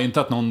drive-by,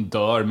 inte att någon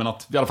dör, men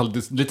att i alla fall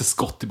lite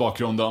skott i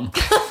bakgrunden.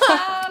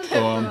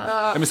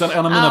 Jag minns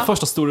en av mina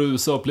första stora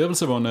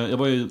USA-upplevelser var när jag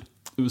var i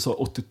USA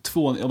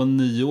 82. Jag var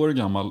 9 år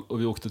gammal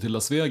och vi åkte till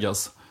Las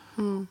Vegas.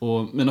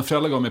 Och mina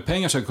föräldrar gav mig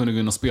pengar så jag kunde gå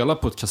in och spela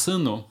på ett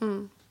kasino.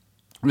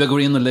 Och jag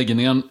går in och lägger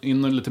ner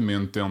in lite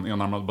mynt i en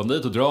enarmad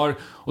bandit och drar.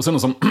 Och sen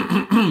någon som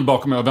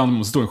bakom mig och vänder mig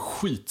och står en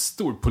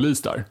skitstor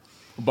polis där.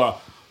 Och bara,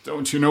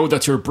 don't you know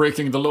that you're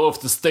breaking the law of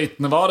the state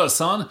Nevada,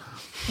 son?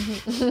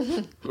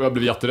 Och jag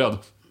blev jätterädd.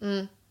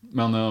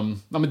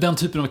 Men den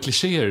typen av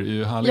klichéer är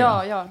ju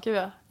härliga. Ja, gud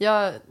ja.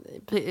 Jag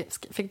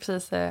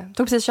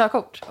tog precis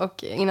körkort.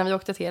 Och innan vi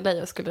åkte till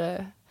LA och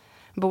skulle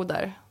bo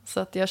där. Så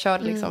att jag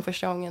körde liksom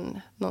första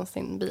gången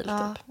någonsin bil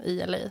typ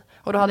i LA.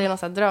 Och då hade jag någon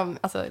sån här dröm,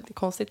 alltså det är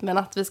konstigt, men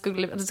att det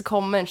skulle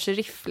komma en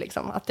sheriff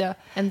liksom. Att jag,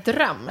 en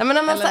dröm? Ja, men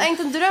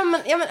inte en dröm,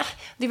 men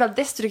det är väldigt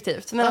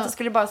destruktivt. Men att det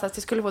skulle bara så att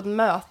jag skulle få ett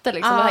möte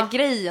liksom. Den här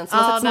grejen som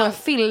man sett i många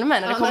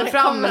filmer när det kommer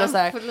fram med så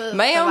här,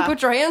 ma'am,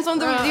 put your hands on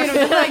the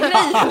grejen.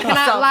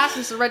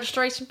 License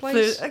registration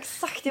place.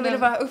 Exakt, jag ville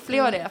bara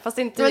uppleva det. Fast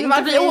inte bli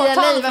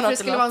åtalad för det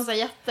skulle vara en sån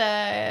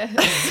jätte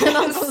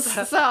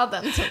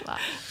söden typ.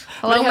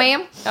 Hello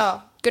ma'am.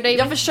 Ja.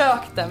 Jag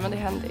försökte, men det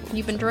hände inte.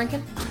 You've been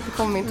drinking? Det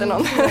kom inte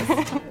någon.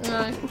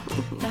 Nej,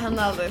 det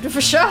hände aldrig. Du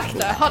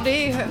försökte? Ja, det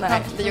är ju...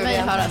 Nej, det gjorde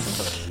jag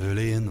inte.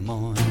 Early in the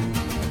morning,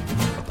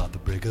 about the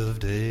break of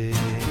day,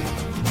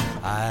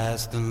 I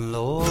asked the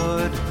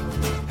Lord,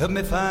 help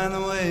me find a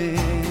way,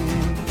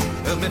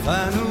 help me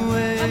find a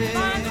way.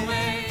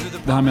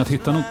 Det här med att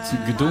hitta något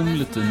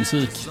gudomligt i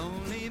musik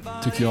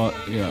tycker jag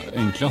är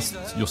enklast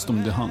just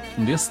om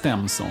det är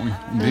stämsång,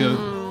 om det är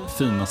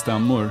fina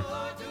stämmor.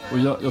 Och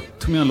jag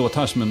tog med en låt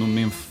här som är nog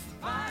min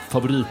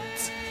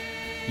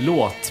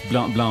favoritlåt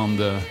bland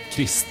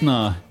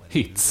kristna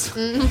hits.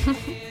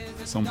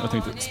 Som jag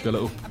tänkte spela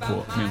upp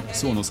på min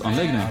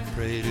Sonos-anläggning.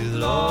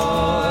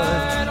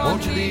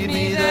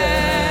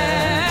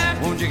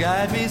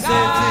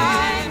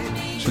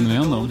 Känner ni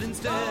igen dem?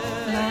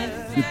 Nej.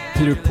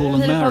 Peter, Paul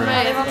and Mary.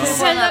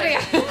 Säger det.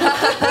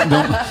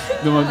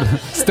 De var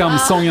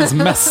stämsångens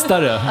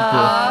mästare.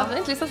 Ja, vi har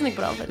inte lyssnat så mycket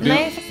på dem.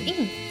 Nej, faktiskt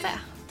inte.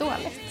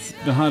 Dåligt.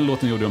 Den här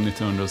låten gjorde de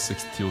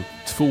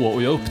 1962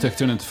 och jag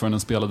upptäckte den inte förrän den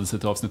spelades i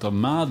ett avsnitt av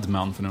Mad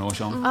Men för några år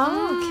sedan.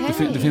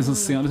 Okay. Det finns en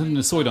scen,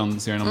 ni såg den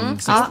serien om en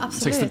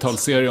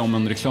 60-talsserie om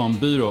en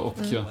reklambyrå och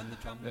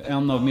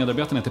en av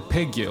medarbetarna heter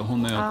Peggy och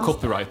hon är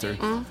copywriter.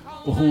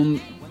 Och hon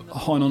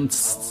har någon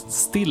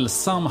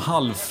stillsam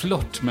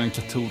halvflört med en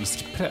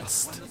katolsk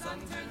präst.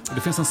 Och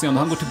det finns en scen där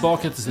han går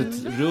tillbaka till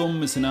sitt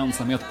rum i sin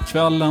ensamhet på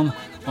kvällen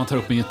och han tar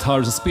upp en gitarr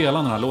och så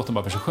spelar den här låten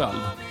bara för sig själv.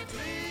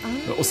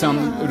 Och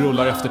sen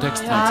rullar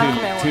eftertexten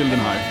till den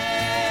här.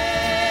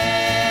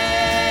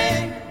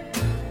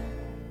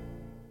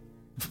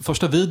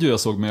 Första video jag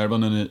såg med er var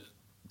när ni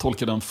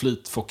tolkade en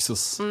Fleet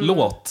Foxes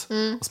låt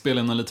och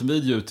spelade in en liten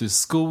video ute i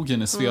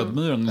skogen i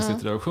Svedmyren när ni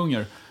sitter där och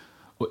sjunger.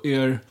 Och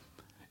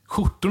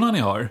skjortorna ni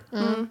har,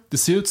 det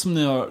ser ut som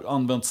ni har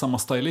använt samma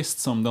stylist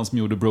som den som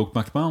gjorde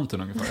Brokeback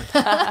Mountain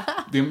ungefär.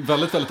 Det är en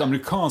väldigt, väldigt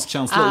amerikansk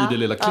känsla i det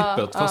lilla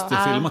klippet, fast det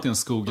är filmat i en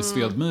skog i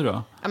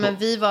Svedmyra. Ja, men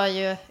vi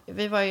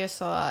var ju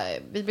så,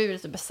 vi blev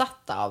lite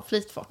besatta av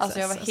Fleet Foxes. Alltså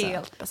jag var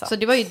helt besatt. Så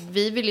det var ju,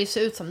 vi ville ju se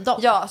ut som dem.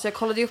 Ja, så jag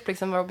kollade upp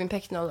liksom vad Robin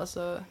Pecknold,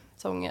 alltså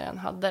sångaren,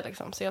 hade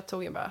liksom. Så jag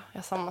tog ju bara,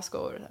 jag samma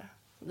skor där.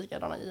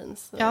 Likadana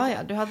jeans. Ja,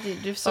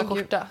 du såg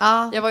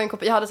skjorta.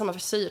 Jag hade samma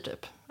frisyr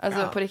typ.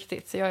 Alltså på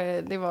riktigt. Så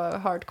det var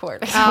hardcore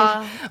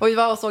liksom. Och vi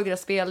var och såg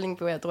deras spelning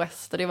på ett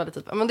West. Och det var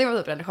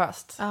typ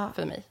religiöst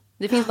för mig.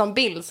 Det finns någon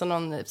bild, så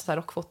någon så här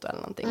rockfoto eller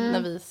någonting.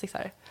 När vi så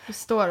här. Det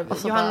står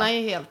Johanna är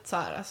ju helt så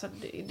här. Alltså,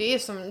 det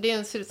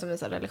ser ut som en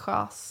så här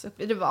religiös.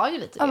 Det var ju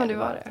lite. Ja, men det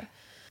var det.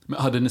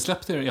 Men hade ni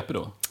släppt er EP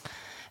då?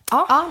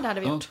 Ja, det hade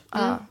vi gjort.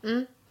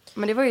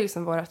 Men det var ju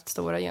liksom vårt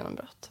stora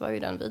genombrott. Det var ju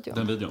den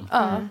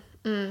videon.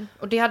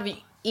 Och det hade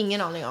vi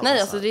ingen aning om.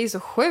 Nej, alltså det är så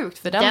sjukt.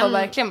 För den var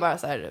verkligen bara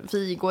så här,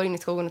 vi går in i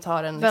skogen och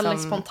tar en väldigt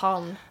liksom,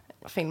 spontan.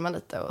 Filmar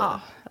lite och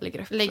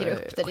lägger upp det.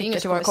 Det är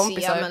inget till våra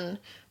kompisar.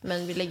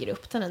 Men vi lägger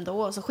upp den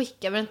ändå. Och så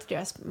skickar vi den till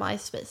deras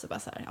MySpace och bara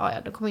så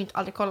här, de kommer ju inte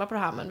aldrig kolla på det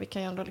här, men vi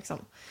kan ju ändå liksom,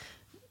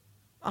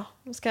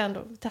 vi ska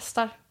ändå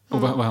testa.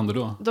 Och vad hände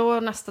då? Då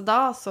nästa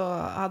dag så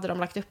hade de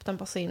lagt upp den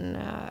på sin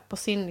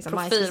liksom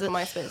profil på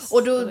MySpace.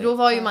 Och då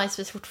var ju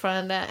MySpace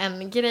fortfarande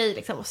en grej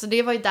liksom. Så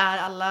det var ju där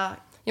alla...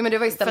 Ja, men det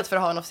var istället för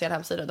att ha en officiell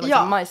hemsida. Det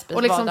var MySpace.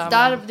 Och liksom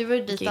det var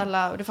ju dit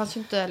alla... Och det fanns ju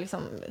inte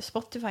liksom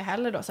Spotify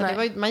heller då. Så det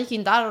var ju, man gick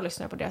in där och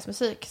lyssnade på deras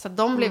musik. Så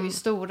de blev ju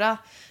stora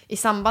i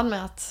samband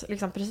med att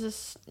liksom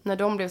precis... När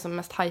de blev som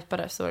mest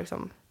hypade så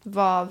liksom...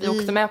 Vi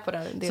åkte med på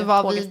det. Så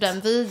var vi den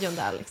videon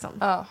där liksom.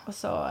 Ja. Och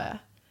så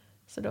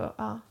då,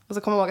 Och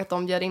så kommer jag ihåg att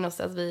de bjöd in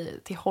oss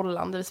till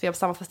Holland. Vi var på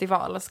samma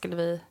festival. Och skulle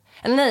vi...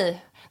 Eller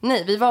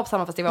nej, vi var på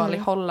samma festival i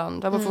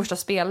Holland. Det var vår första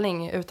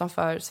spelning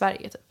utanför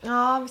Sverige typ.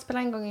 Ja, vi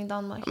spelade en gång i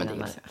Danmark. Men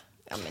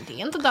det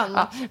är inte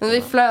Danmark. Men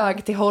vi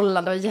flög till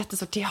Holland. Det var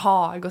jättesvårt, till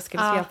Haag och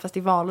skulle spela på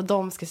festival. Och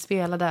de skulle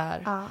spela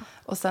där.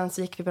 Och sen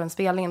så gick vi på den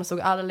spelningen och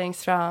såg alla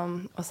längst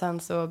fram. Och sen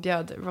så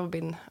bjöd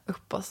Robin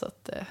upp oss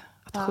att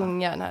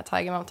sjunga den här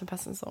Tiger Mountain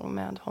Peasant-sång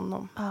med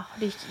honom.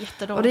 Det gick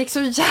jättedåligt. Och det gick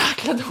så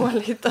jäkla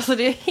dåligt. Alltså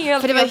det är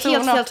helt. För det var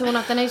helt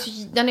feltonat.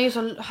 Den är ju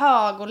så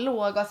hög och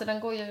låg. Alltså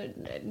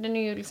den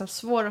är ju liksom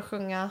svår att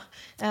sjunga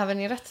även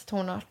i rätt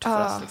tonart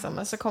för oss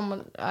liksom. Så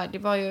det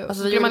var ju...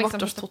 Alltså vi gjorde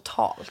bort oss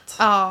totalt.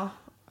 Ja.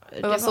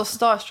 Jag var så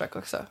starstruck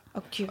också.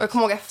 Och jag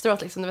kommer ihåg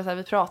efteråt, liksom, det var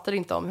vi pratade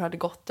inte om hur det hade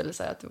gått eller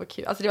så här, att det var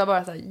kul. Alltså det var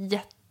bara så här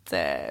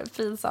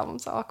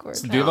jättepinsamt och awkward.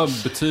 Så det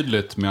var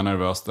betydligt mer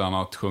nervöst än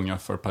att sjunga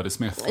för Patti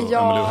Smith och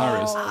Emmylou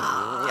Harris.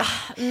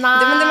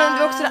 Men det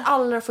var också det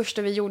allra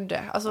första vi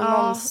gjorde. Alltså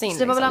någonsin. Så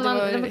det var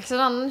väl liksom.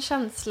 en annan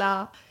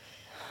känsla.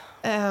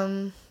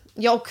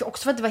 Ja, och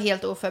också för att det var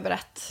helt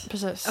oförberett.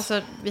 Precis.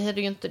 Alltså, vi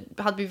hade ju inte...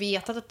 Hade vi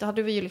vetat att det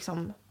hade vi ju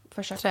liksom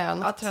försökt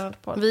tränat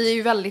på. Vi är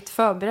ju väldigt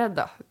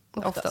förberedda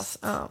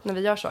oftast när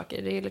vi gör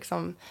saker. Det är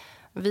liksom...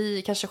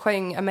 Vi kanske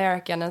sjöng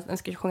American, den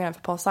skulle sjunga den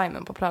för Paul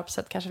Simon på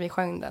Plöpset. Kanske vi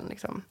sjöng den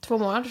liksom 2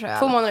 månader tror jag.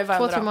 2 månader varje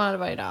dag. 2-3 månader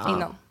varje dag.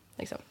 Innan.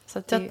 Liksom. Så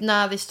att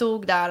när vi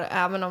stod där,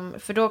 även om...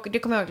 För då, det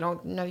kommer jag ihåg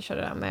när vi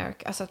körde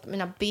America. Alltså att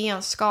mina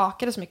ben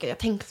skakade så mycket. Jag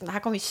tänkte att det här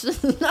kommer ju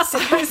synas.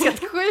 Jag är helt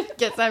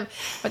sjuk.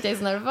 För att jag är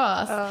så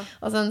nervös.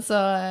 Och sen så...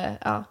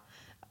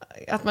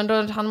 Att man då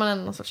hade man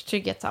en sorts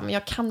trygghet. Men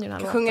jag kan ju den här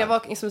låten. Sjunga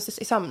liksom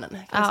i sömnen.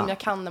 Liksom, jag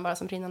kan den bara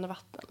som rinnande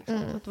vatten.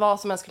 Liksom. Att vad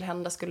som än skulle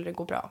hända skulle det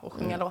gå bra att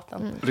sjunga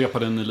låten.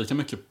 Repade ni lika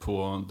mycket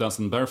på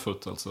Dancing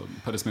Barefoot, alltså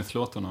Patti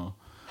Smith-låten? Och...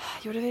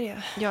 Gjorde vi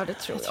det? Ja, det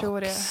tror jag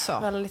också. Det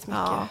väldigt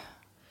mycket.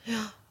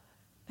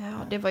 Ja,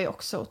 det var ju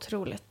också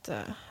otroligt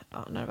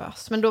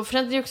nervös. Men då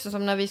förändrade det också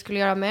som när vi skulle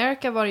göra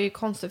America var det ju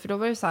konstigt. För då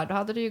var det så här, då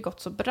hade det ju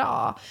gått så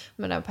bra.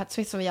 Men den Patti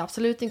Smith som vi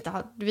absolut inte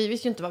hade. Vi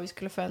visste ju inte vad vi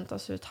skulle förvänta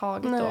oss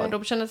överhuvudtaget.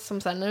 Då kändes det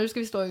som så här, nu ska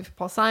vi stå inför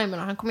Paul Simon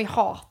och han kommer ju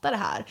hata det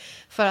här.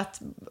 För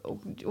att,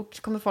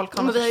 och kommer folk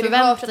ha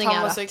förväntningar.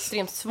 Han var så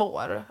extremt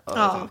svår och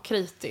liksom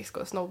kritisk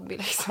och snobbig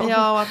liksom.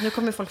 Ja, och att nu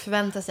kommer folk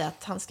förvänta sig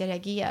att han ska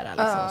reagera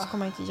liksom. Så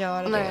kommer han inte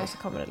göra det och så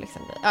kommer det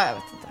liksom bli, jag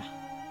vet inte.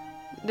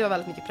 Det var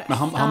väldigt mycket press. Men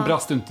han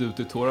brast inte ut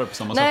i tårar på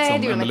samma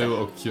sätt som Emmylou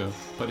och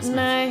Patti Smith.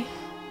 Nej,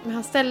 men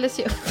han ställdes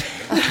ju upp.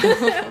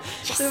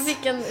 Så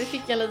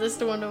fick en lite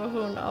stående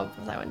ovation av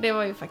Simon. Det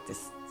var ju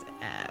faktiskt,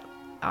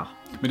 Men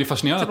det är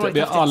fascinerande att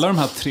vid alla de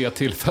här 3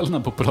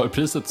 tillfällena på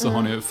Polarpriset så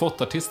har ni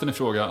fått artisten i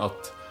fråga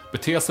att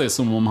bete sig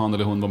som om han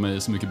eller hon var med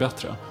i Så mycket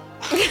bättre.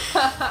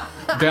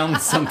 Den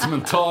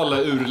sentimentala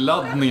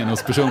urladdningen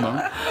hos personen.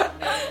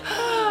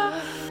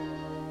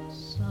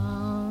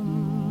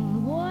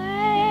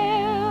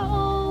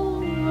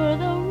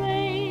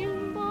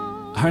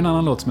 Här är en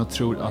annan låt som jag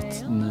tror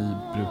att ni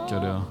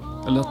brukade,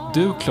 eller att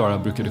du, Clara,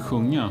 brukade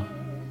sjunga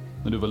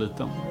när du var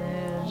liten.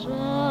 There's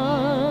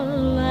a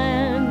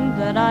land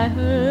that I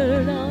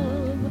heard of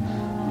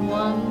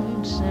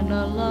once in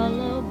a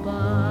lullaby.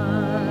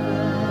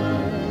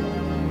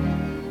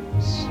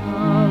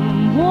 Somewhere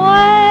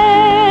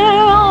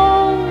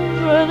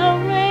over the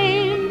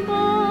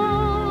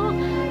rainbow,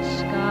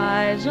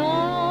 skies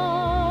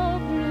are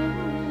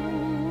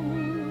blue.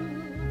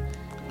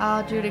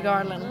 Ja, Judy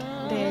Garland.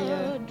 Det är ju...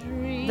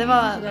 Det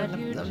var...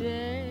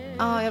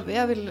 Ja,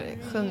 jag vill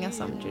sjunga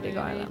som Judy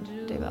Garland.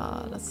 Det var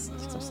den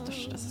liksom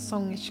största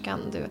sångerskan.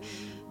 Jag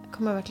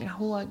kommer verkligen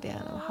ihåg det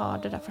när jag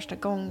hörde det första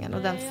gången.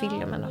 Och den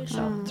filmen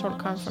också,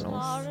 Trollkarlen från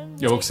Oz.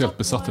 Jag var också helt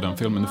besatt i den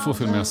filmen. Det är få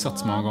filmer jag har sett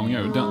så många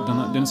gånger.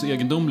 Den är så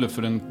egendomlig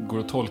för den går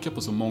att tolka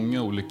på så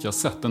många olika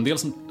sätt. En del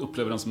som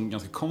upplever den som en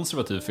ganska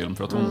konservativ film.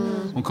 För att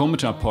hon kommer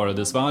till den här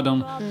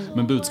paradisvärlden.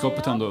 Men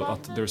budskapet är ändå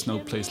att there's no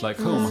place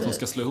like home. Att hon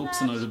ska slå ihop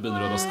sina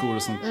rubinröda skor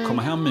och sen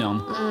komma hem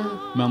igen.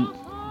 Men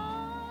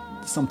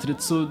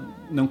samtidigt så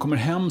när hon kommer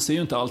hem så är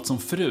ju inte allt som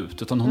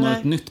förut, utan hon har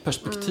ett nytt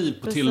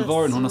perspektiv på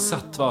tillvaron. Hon har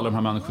sett vad alla de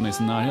här människorna i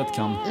sin närhet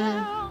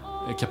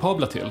är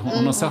kapabla till.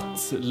 Hon har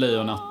sett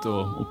Lejonet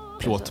och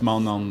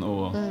Plåtmannen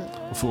och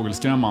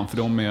Fågelskrämman, för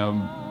de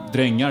är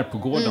drängar på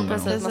gården.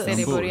 Precis, man ser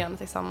det i början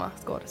till samma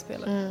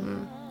skådespelare.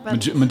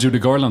 Men Judy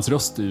Garlands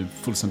röst är ju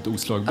fullständigt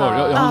oslagbar.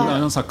 Jag har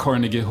en sån här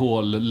Carnegie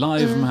Hall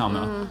live med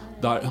henne.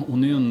 Där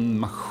hon är ju en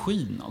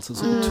maskin, alltså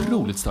så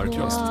otroligt stark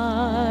röst.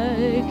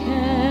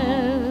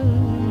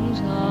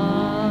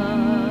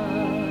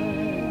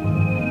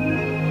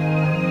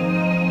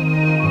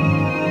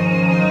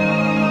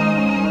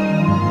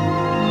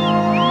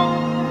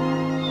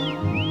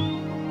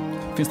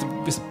 Finns det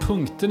vissa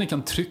punkter ni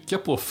kan trycka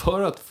på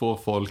för att få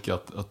folk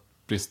att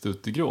brista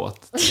ut i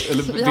gråt?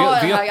 Eller vi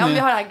har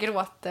det här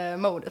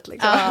gråtmodet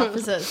liksom. Ja,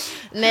 precis.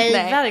 Nej,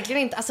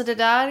 verkligen inte. Alltså det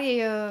där är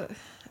ju...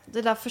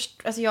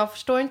 alltså jag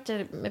förstår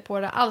inte mig på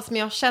det alls, men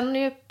jag känner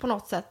ju på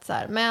något sätt så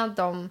här, med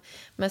dem,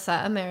 med så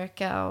här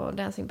America och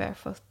Dancing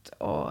Barefoot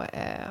och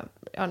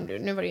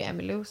nu var det ju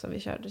Emmylou som vi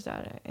körde så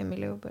här.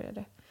 Emmylou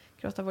började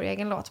gråta vår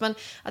egen låt, men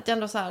att jag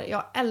ändå så här,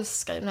 jag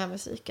älskar den här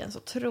musiken så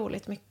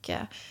otroligt mycket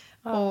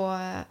och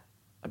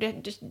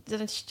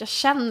jag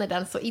känner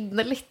den så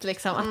innerligt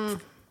liksom,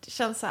 att det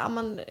känns så här,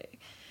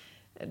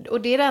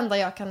 och det är det enda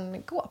jag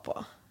kan gå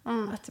på.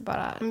 Att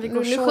bara, vi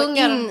går vi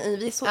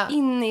är så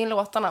in i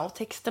låtarna och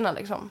texterna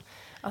liksom,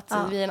 att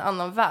vi är en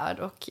annan värld,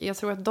 och jag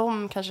tror att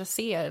de kanske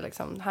ser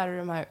liksom, här är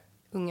de här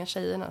unga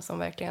tjejerna som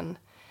verkligen,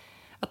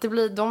 att de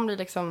blir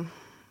liksom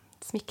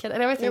smickrade,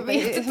 eller jag vet inte vad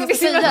jag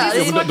ska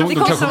säga. De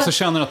kanske också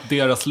känner att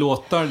deras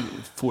låtar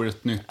får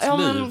ett nytt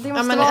liv. Det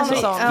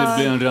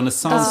blir en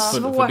renässans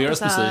för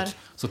deras musik.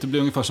 Så att det blir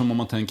ungefär som om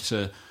man tänker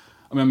sig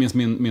Jag minns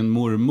min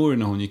mormor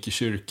när hon gick i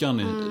kyrkan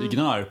i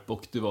Gnarp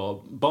och det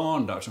var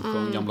barn där som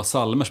sjöng gamla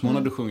psalmer som hon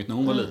hade sjungit när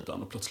hon var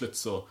liten och plötsligt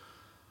så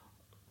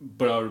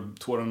börjar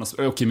tårarna...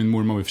 Okej, min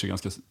mormor var i och för sig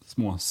ganska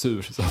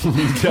sur så hon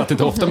grät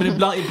inte ofta, men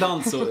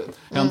ibland så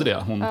hände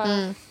det.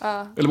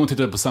 Eller hon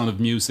tittade på Sound of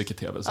Music i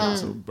tv så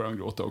började hon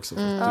gråta också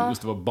för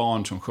just det var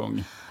barn som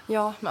sjöng.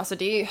 Ja, men alltså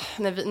det är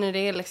när det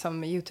är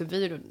liksom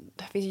YouTube-videor,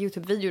 det finns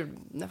YouTube-videor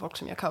när folk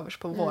som gör covers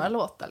på våra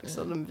låtar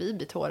liksom, vi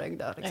blir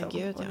tårögda liksom.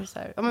 Gud, och så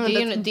här, men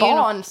det är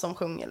barn som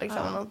sjunger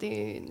liksom, och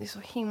det är så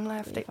himla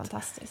häftigt. Det är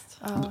fantastiskt.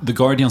 The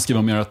Guardian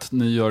skriver mer att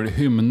ni gör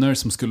hymner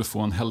som skulle få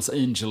en Hells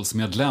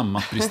Angels-medlem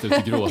att brista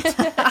ut i gråt.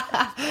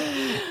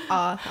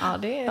 Ja,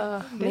 det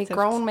är Make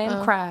grown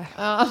men cry.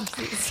 Ja,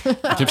 precis.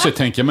 Jag kan för sig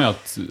tänka mig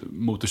att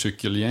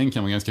motorcykelgäng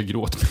kan vara ganska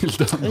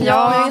gråtbilda.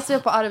 Ja, jag minns vi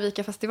på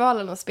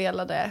Arvika-festivalen och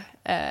spelade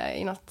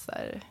i något så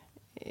här,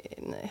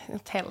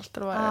 ett tält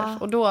eller vad det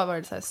är. Och då var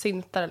det så här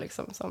syntare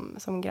liksom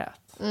som grät.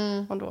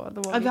 Och då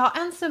var vi har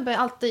en snubbe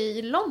alltid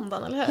i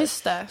London, eller hur?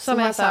 Just det, som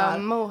är så här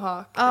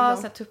mohawk. Ja,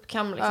 liksom. Så här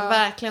tuppkam liksom,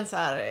 verkligen så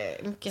här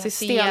mycket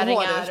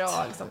stenringar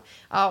och liksom.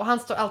 Ja, och han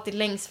står alltid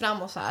längst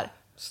fram och så här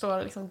står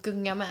och liksom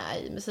gungar med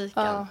i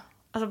musiken.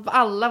 Alltså på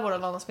alla våra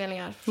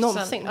London-spelningar.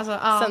 Någonsin.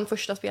 Sen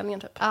första spelningen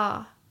typ.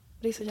 Ja.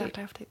 Det är så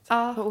jäkla häftigt.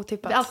 Ja. Och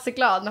otippat. Jag är alltid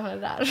glad när han är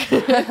där.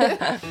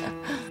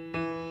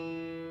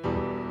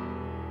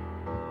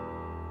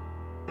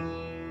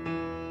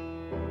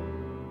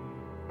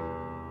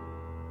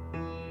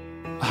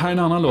 Här är en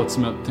annan låt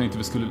som jag tänkte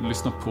vi skulle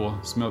lyssna på,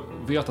 som jag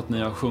vet att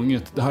ni har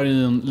sjungit. Det här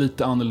är en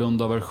lite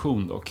annorlunda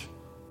version dock.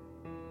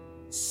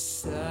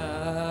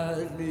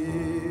 Sadly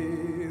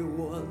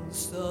one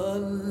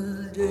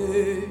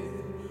Sunday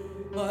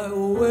I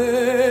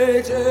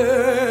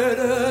waited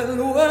and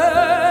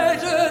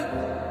waited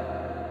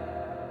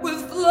with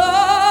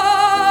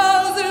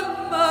flowers in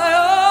my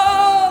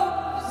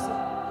arms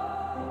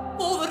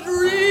for the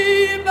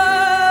dream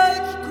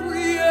I'd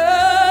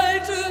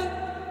created.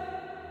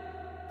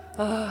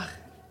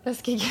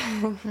 Läskig.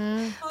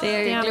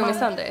 Det är Gloomy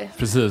Sunday.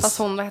 Precis. Fast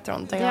hon, vad heter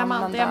hon?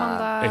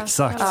 Diamanda.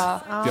 Exakt.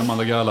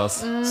 Diamanda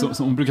Galas.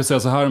 Så hon brukar säga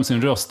så här om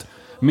sin röst.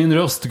 Min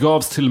röst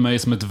gavs till mig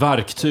som ett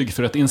verktyg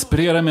för att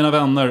inspirera mina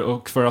vänner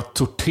och för att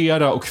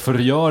tortera och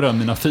förgöra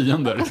mina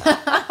fiender.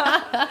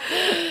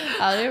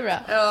 Ja, det är bra.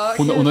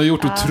 Hon har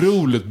gjort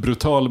otroligt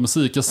brutal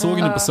musik. Jag såg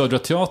henne på Södra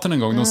Teatern en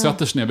gång. De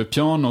sätter sig ner vid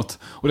pianot.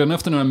 Och redan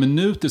efter några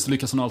minuter så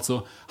lyckas hon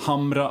alltså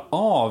hamra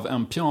av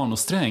en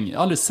pianosträng. Jag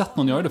har aldrig sett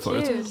någon göra det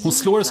förut. Hon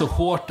slår det så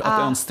hårt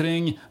att en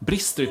sträng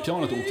brister i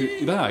pianot och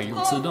åker iväg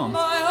åt sidan.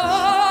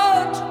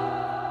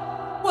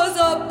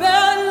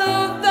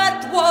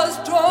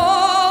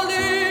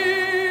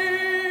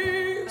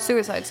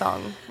 Suicide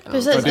Song.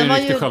 Precis, ja, det är en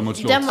riktig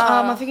självmordslåt.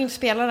 Man fick inte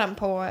spela den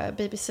på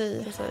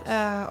BBC.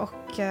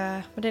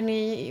 Men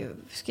den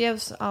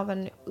skrevs av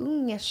en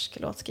ungersk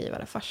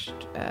låtskrivare först.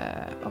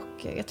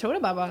 Och jag tror det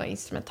bara var en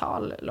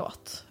instrumental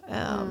låt.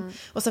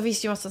 Och så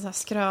finns det ju massa sådana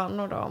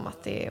skrönor då, om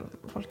att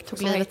folk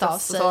tog livet av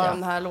sig.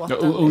 Den här låten.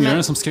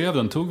 Ungaren som skrev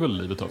den tog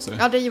väl livet av sig?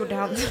 Ja, det gjorde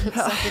han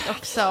säkert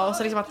också. Och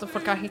så liksom att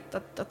folk har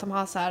hittat att de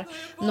har så här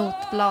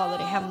notblader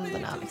i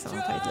händerna liksom,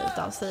 och tagit livet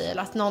av sig.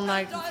 Eller att någon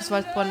har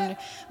varit på en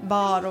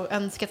bar och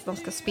önskat att de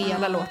ska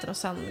spela låten och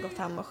sen gått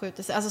hem och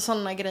skjutit sig. Alltså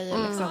sådana grejer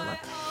liksom.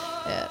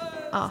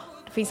 Att,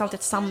 det finns alltid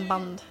ett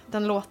samband.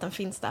 Den låten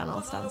finns där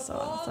någonstans.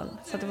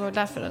 Så det var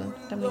därför den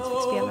inte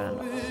fick spela den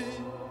då.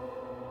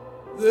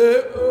 The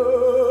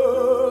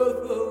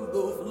earth and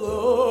the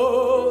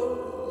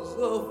flowers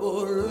are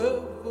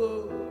forever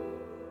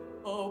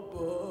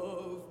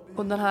above me.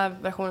 Och den här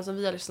versionen som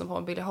vi har lyssnat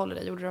på, Billie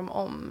Holiday, gjorde de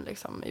om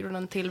liksom, gjorde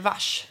den till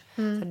vers.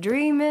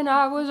 Dreaming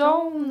I was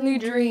only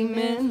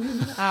dreaming,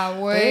 I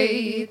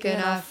wake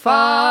and I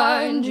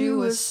find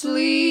you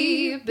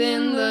asleep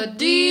in the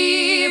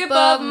deep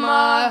of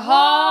my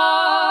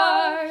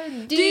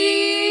heart,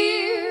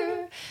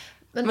 dear.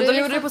 Men de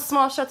gjorde det på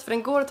smart sätt, för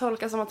den går att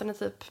tolka som att den är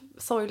typ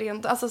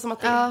sorglig. Alltså som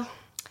att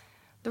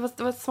det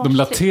var ett smart de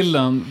la till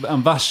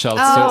en vers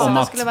alltså om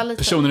att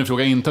personen i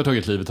fråga inte har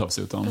tagit livet av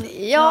sig utan.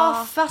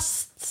 Ja,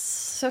 fast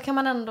så kan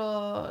man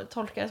ändå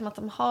tolka det som att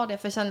de har det.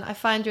 För sen I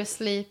find you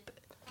asleep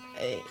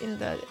in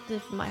the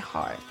deep of my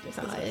heart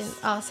liksom.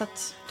 Så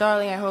att,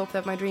 darling, I hope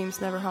that my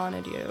dreams never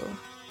haunted you.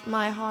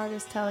 My heart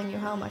is telling you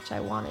how much I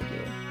wanted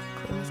you.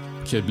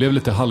 Okej, det blev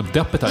lite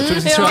halvdeppigt här. Jag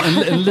tror vi ska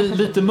köra en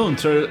lite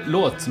muntrare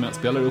låt som jag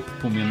spelar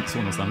upp på min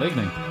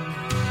Sonos-anläggning.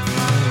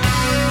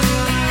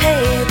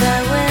 Hey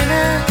there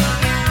winner,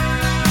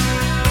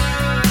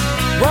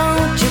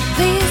 won't you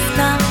please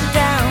come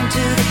down to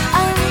the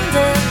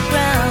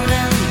underground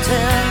and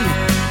tell me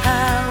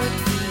how it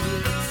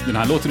feels. Den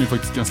här låten är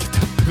faktiskt ganska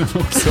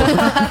deppig också.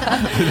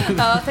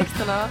 Ja,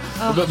 texterna.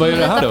 Vad är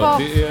det här då?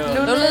 Det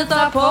är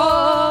Lolita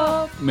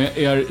Pop med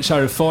er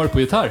kära far på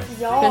gitarr.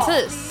 Ja.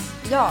 Precis.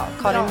 Ja,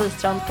 Karin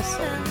Wistrand på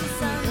sång.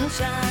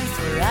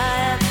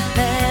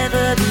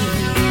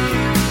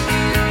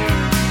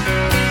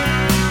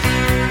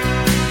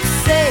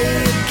 Say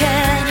you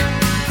can,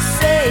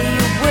 say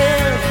you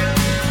will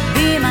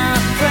be my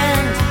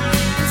friend.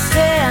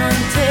 Stay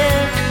until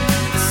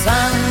the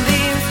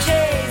sunbeams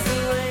change.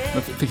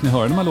 Fick ni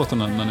höra de här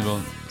låtarna när ni var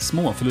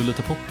små? För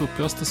Lolita Pop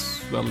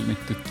upplöstes väl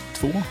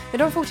 92? Ja,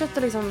 de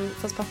fortsatte liksom,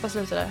 fast pappa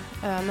slutade.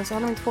 Men så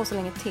hade de inte på så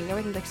länge till. Jag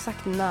vet inte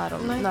exakt när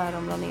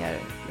de la ner.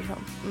 Liksom.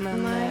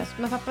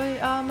 Men pappa,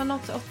 ja, men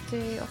 88,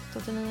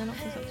 89, något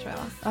sånt tror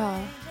jag, va?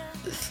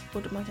 Ja.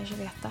 Borde man kanske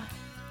veta.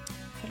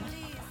 Förlåt,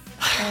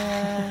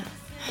 pappa.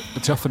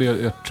 Jag träffade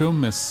er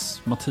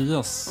trummis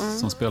Mattias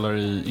som spelar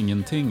i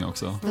Ingenting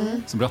också.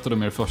 Som berättade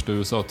om er första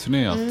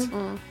USA-turné att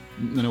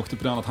när ni åkte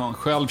på den att han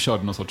själv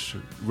körde någon sorts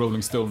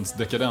Rolling Stones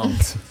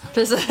dekadent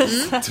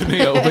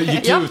turné och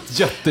gick ut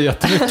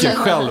jättemycket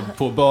själv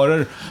på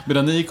barer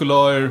medan ni gick och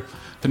la er,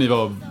 för ni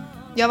var...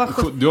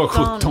 Du var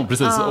 17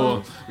 precis och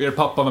er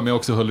pappa var med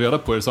också och höll reda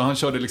på er, så han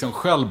körde liksom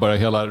själv bara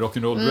hela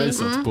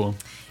rock'n'roll-racet på...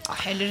 Ja,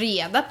 höll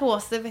reda på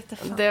oss, det vet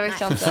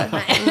jag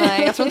inte.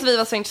 Nej, jag tror inte vi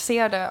var så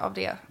intresserade av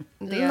det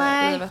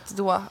livet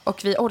då.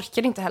 Och vi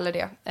orkade inte heller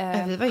det.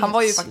 Han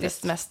var ju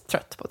faktiskt mest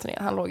trött på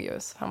turnén. Han var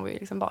ju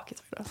liksom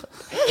bakis.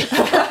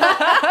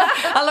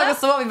 Han låg och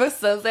sov i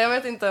bussen, så jag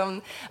vet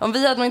inte om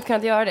vi hade nog inte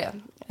kunnat göra det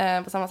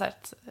på samma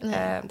sätt.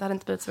 Det hade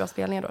inte blivit så bra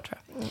spelningar då, tror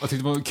jag. Jag tyckte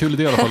det var en kul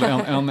idé i alla fall.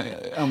 En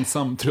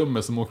ensam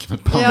trumme som åker med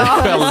ett band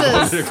själv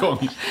under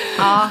igång.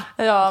 Ja,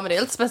 men det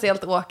är lite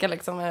speciellt att åka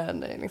liksom,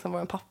 med liksom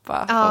vår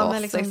pappa. Ja, och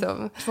med oss,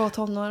 liksom 2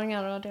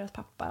 tonåringar och deras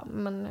pappa.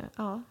 Men,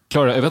 ja.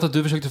 Klara, jag vet att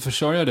du försökte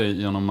försörja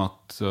dig genom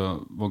att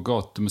vara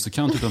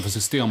gatumusikant utanför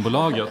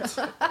Systembolaget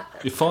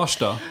i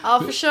Farsta.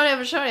 Ja,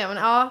 försörja, men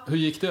ja. Hur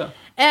gick det?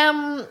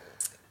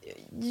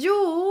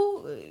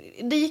 Jo,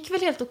 det gick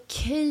väl helt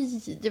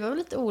okej. Det var väl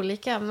lite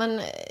olika,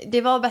 men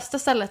det var bästa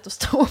stället att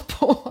stå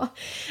på.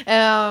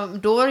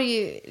 Då var det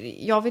ju,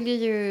 jag ville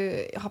ju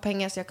ha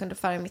pengar så jag kunde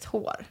färga mitt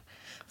hår.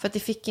 För att det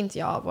fick inte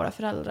jag av våra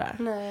föräldrar.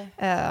 Nej.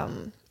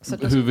 Så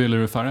hur ville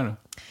du färga det?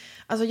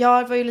 Alltså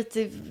jag var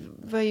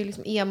ju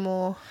liksom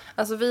emo.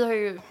 Alltså vi har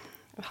ju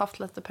haft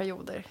lite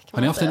perioder.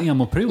 Har ni haft en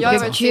emo-period? Jag har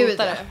varit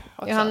syntare.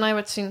 Johanna har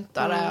varit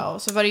syntare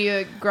och så var det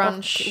ju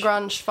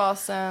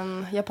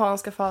grunge-fasen,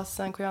 japanska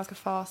fasen, koreanska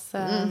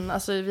fasen.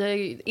 Alltså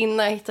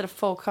innan jag hittade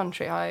folk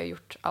country har jag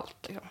gjort allt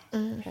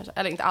liksom.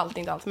 Eller inte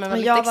allt, men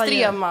väldigt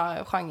extrema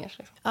genrer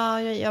liksom.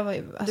 Ja, jag var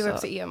ju alltså, du var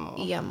också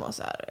emo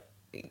så här.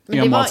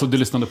 Emo, alltså du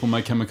lyssnade på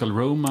My Chemical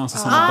Romance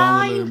och sådana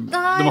band,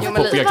 eller? De var för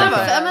poppiga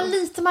kanske. Men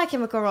lite My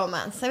Chemical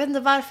Romance. Jag vet inte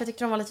varför jag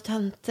tyckte de var lite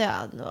töntiga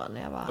då,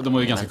 när jag var... De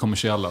var ju ganska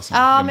kommersiella.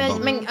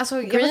 Men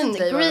alltså, Green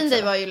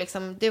Day var ju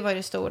liksom, det var ju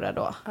det stora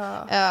då.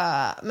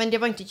 Men det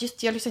var inte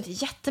just, jag lyssnade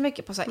inte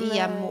jättemycket på så här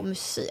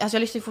emo-musik. Alltså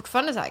jag lyssnade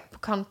fortfarande så här på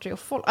country och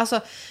folk. Alltså,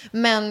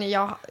 men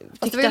jag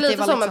tyckte det var lite att det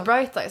var så liksom, med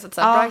Bright Eyes. Att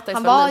Bright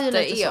Eyes var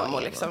lite emo så,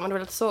 liksom. Men det var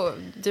lite så,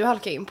 du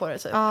halkade in på det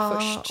typ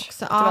först.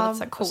 Också, det var lite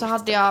så här coolt. Så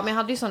hade jag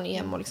hade ju sån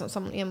emo liksom,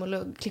 som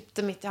emo-lugg.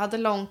 Jag hade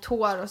långt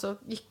hår och så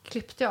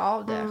klippte jag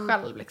av det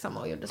själv liksom,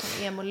 och gjorde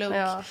sån emo-lugg.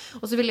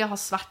 Och så ville jag ha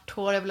svart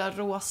hår, jag ville ha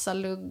rosa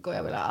lugg och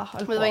jag ville ha...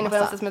 Vi var inne på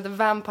något som heter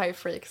Vampire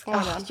Freaks. Och vi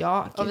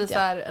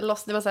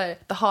det var så här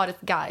the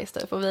hottest guys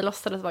typ. Och vi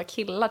låtsades vara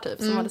killar typ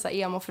som hade så här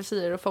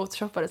emo-frisyrer och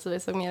photoshoppade så vi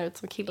såg mer ut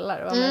som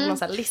killar. Och någon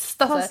så här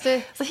lista.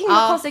 Så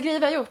himla konstiga grejer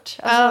vi har gjort.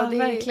 Alltså,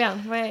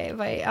 verkligen.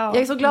 Jag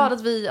är så glad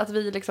att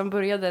vi liksom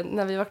började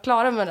när vi var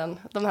klara med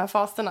de här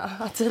faserna.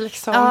 Att vi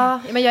liksom...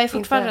 men jag är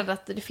fortfarande rädd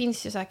att det finns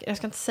ju säkert... Jag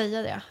ska inte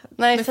säga det.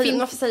 Nej,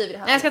 varför säger vi det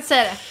här? Nej, jag ska inte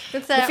säga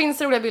det. Det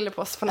finns roliga bilder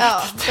på oss på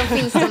nätet. De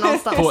finns det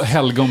någonstans. På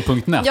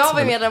helgon.net. Jag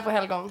var medlem på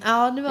Helgon.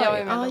 Ja, det var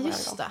jag.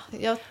 Just det.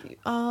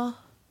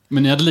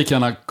 Men ni hade lika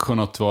gärna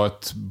kunnat vara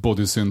ett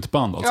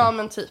bodysynt-band alltså? Ja,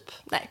 men typ.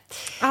 Nej.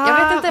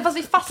 Jag vet inte, fast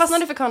vi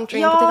fastnade för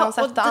country på ett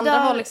koncept. Det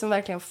andra var liksom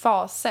verkligen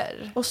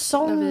faser. Och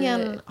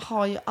sången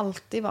har ju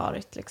alltid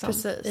varit liksom...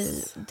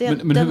 Precis.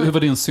 Men hur var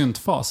din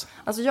syntfas?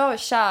 Alltså jag var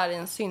kär i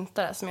en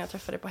syntare som jag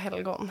träffade på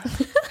Helgon.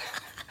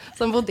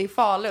 Som bodde i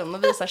Falun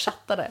och vi så här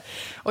chattade.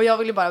 Och jag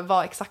ville bara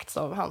vara exakt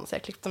som han. Så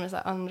jag klippte mig så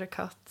här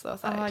undercut. Och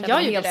så här,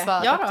 jag gjorde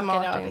det. Jag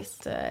rakade av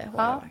mitt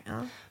hår.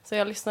 Så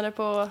jag lyssnade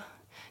på...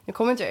 Nu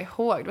kommer inte jag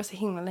ihåg. Det var så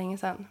himla länge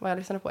sedan vad jag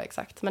lyssnade på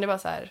exakt. Men det var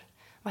så här...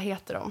 Vad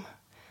heter de?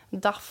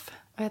 Duff.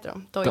 Vad heter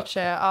de?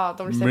 Deutsche.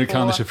 De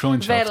Amerikanische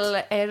Freundschaft.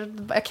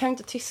 Jag kan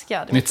inte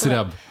tyska.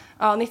 Nitzreb.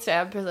 Ja,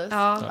 Nitzreb, precis.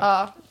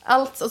 Ja.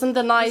 Allt. Och sen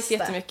The Nice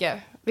jättemycket.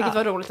 Vilket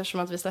var roligt eftersom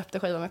att vi släppte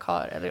skivan med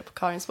på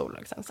Karins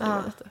bolag sen. Så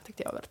det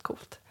tyckte jag var väldigt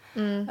coolt.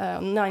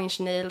 Nine Inch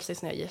Nails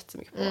lyssnade jag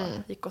jättemycket på.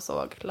 Gick och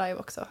såg live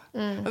också.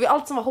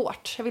 Allt som var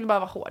hårt. Jag ville bara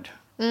vara hård.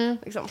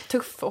 Liksom,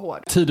 tuff och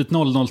hård. Tidigt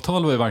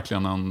 00-tal var ju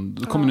verkligen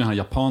då kom den här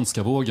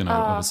japanska vågen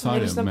över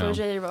Sverige med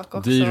J-rock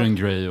också. Diren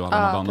Grey och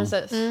alla banden.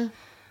 Precis.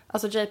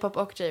 Alltså J-pop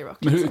och J-rock.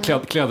 Men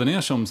hur klädde ni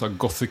er som så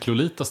Gothic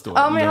Lolitas då?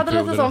 Ja, men jag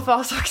hade lite sån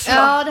fas också.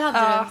 Ja, det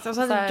hade du. Och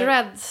så hade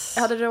dreads.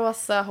 Jag hade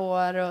rosa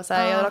hår och så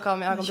här, jag rakade av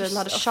mig ögonbrynen,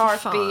 hade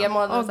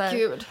Sharpie.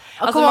 Gud.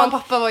 Alltså mamma och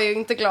pappa var ju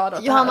inte glada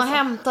åt Johanna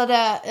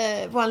hämtade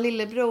vår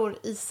lillebror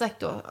Isak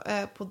då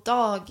på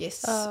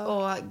dagis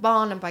och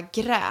barnen bara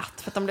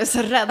grät för att de blev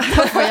så rädda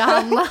för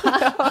Johanna.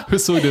 Hur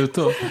såg det ut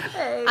då?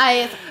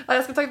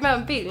 Jag ska ta med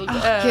en bild.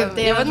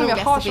 Gud, jag vet inte om jag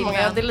har så många,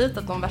 jag har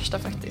deletat de värsta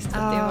faktiskt.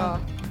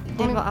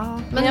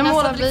 Men jag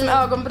målade liksom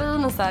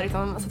ögonbrynen så här,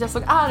 liksom, så att jag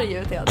såg arg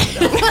ut hela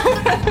tiden.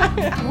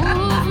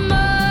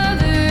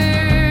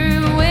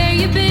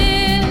 you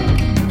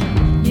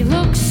been? You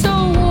look so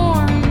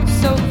warm,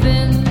 so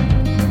thin.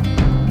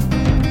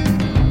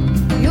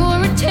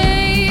 You're a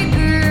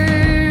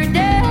taker,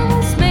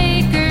 devil's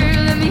maker.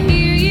 Let me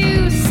hear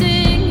you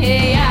sing.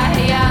 Hey,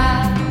 hey,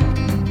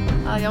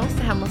 Ja, jag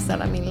måste hem och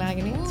ställa min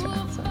lägenhet, tror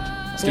jag. Så.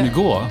 Ska ni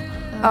gå?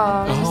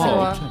 Ja,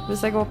 Jaha, vi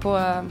ska gå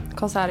på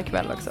konsert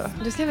ikväll också.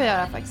 Det ska vi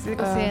göra faktiskt. Vi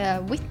ska se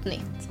Whitney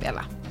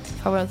spela.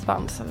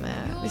 Favoritband. Som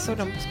vi såg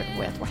dem på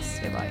Way Out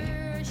West. Det var ju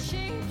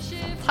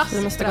fantastiskt.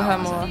 Vi måste gå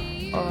hem och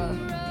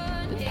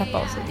peppa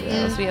oss och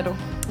göra oss redo.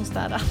 Och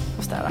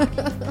städa.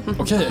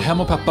 Okej,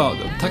 hem och peppa.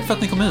 Tack för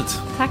att ni kom hit.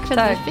 Tack för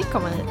att vi fick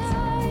komma hit.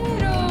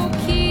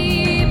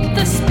 keep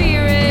the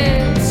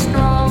spirit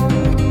strong.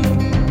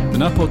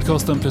 Den här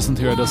podcasten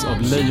presenterades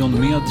av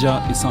Lejon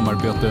Media i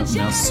samarbete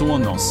med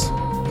Sonos.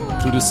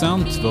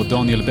 Producent var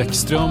Daniel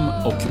Bäckström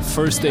och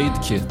First Aid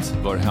Kit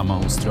var hemma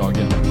hos Drage.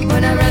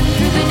 When I run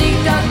through the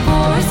deep dark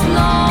forest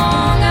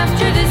long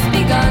after this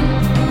begun,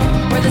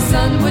 where the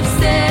sun would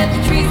set,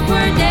 the trees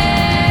were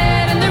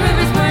dead and the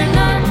rivers were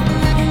none,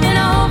 and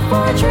I hope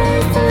for a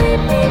trace to lead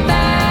me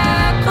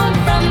back on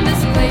from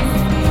this place.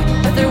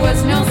 But there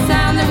was no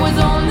sound, there was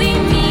only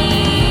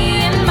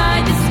me and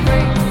my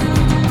disgrace.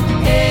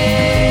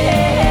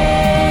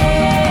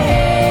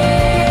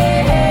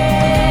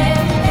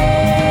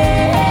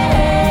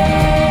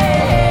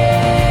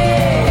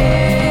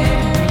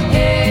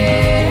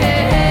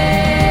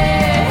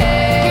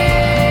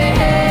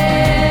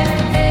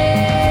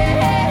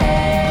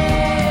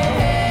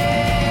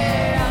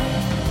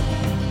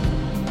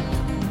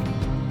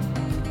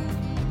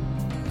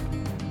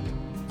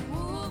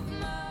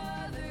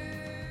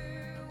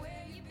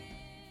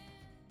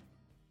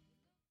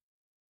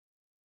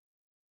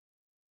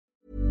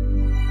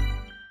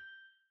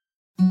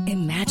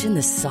 Imagine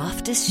the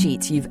softest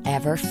sheets you've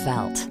ever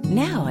felt.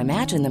 Now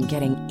imagine them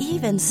getting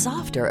even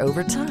softer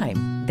over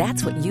time.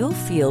 That's what you'll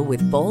feel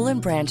with Boll &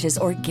 Branch's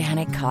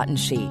organic cotton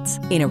sheets.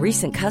 In a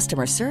recent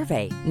customer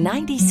survey,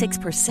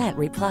 96%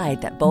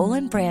 replied that Boll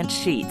 & Branch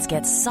sheets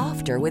get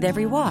softer with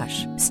every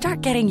wash.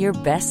 Start getting your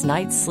best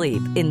night's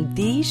sleep in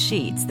these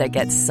sheets that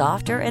get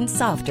softer and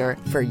softer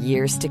for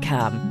years to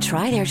come.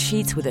 Try their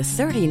sheets with a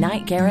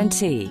 30-night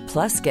guarantee.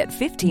 Plus, get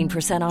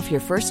 15% off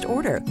your first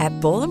order at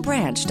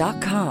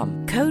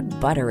bollandbranch.com. Code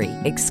BUTTERY.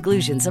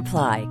 Exclusions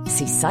apply.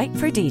 See site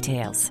for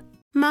details.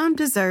 Mom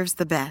deserves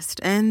the best,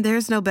 and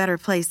there's no better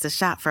place to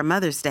shop for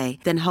Mother's Day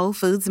than Whole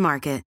Foods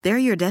Market. They're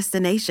your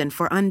destination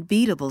for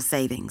unbeatable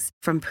savings,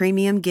 from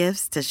premium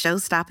gifts to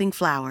show-stopping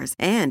flowers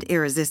and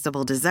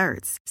irresistible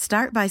desserts.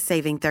 Start by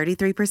saving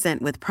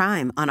 33% with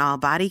Prime on all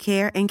body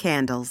care and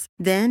candles.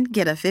 Then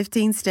get a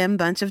 15-stem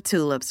bunch of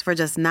tulips for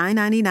just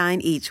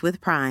 $9.99 each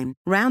with Prime.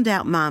 Round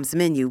out Mom's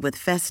menu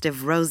with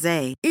festive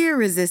rosé,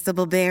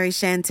 irresistible berry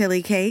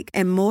chantilly cake,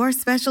 and more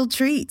special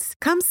treats.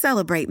 Come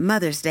celebrate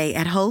Mother's Day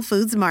at Whole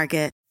Foods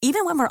Market.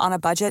 Even when we're on a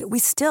budget, we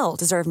still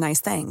deserve nice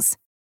things.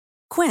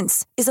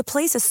 Quince is a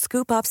place to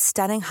scoop up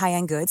stunning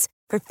high-end goods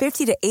for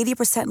 50 to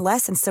 80%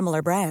 less than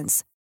similar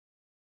brands.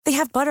 They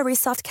have buttery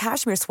soft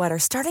cashmere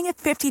sweaters starting at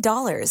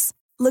 $50,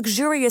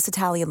 luxurious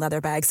Italian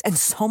leather bags, and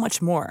so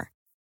much more.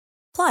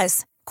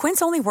 Plus,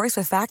 Quince only works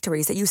with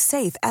factories that use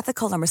safe,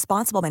 ethical, and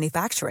responsible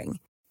manufacturing.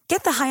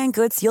 Get the high-end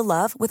goods you'll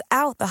love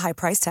without the high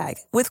price tag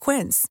with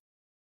Quince.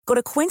 Go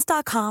to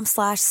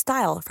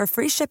quince.com/style for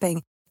free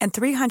shipping and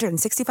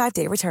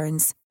 365-day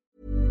returns.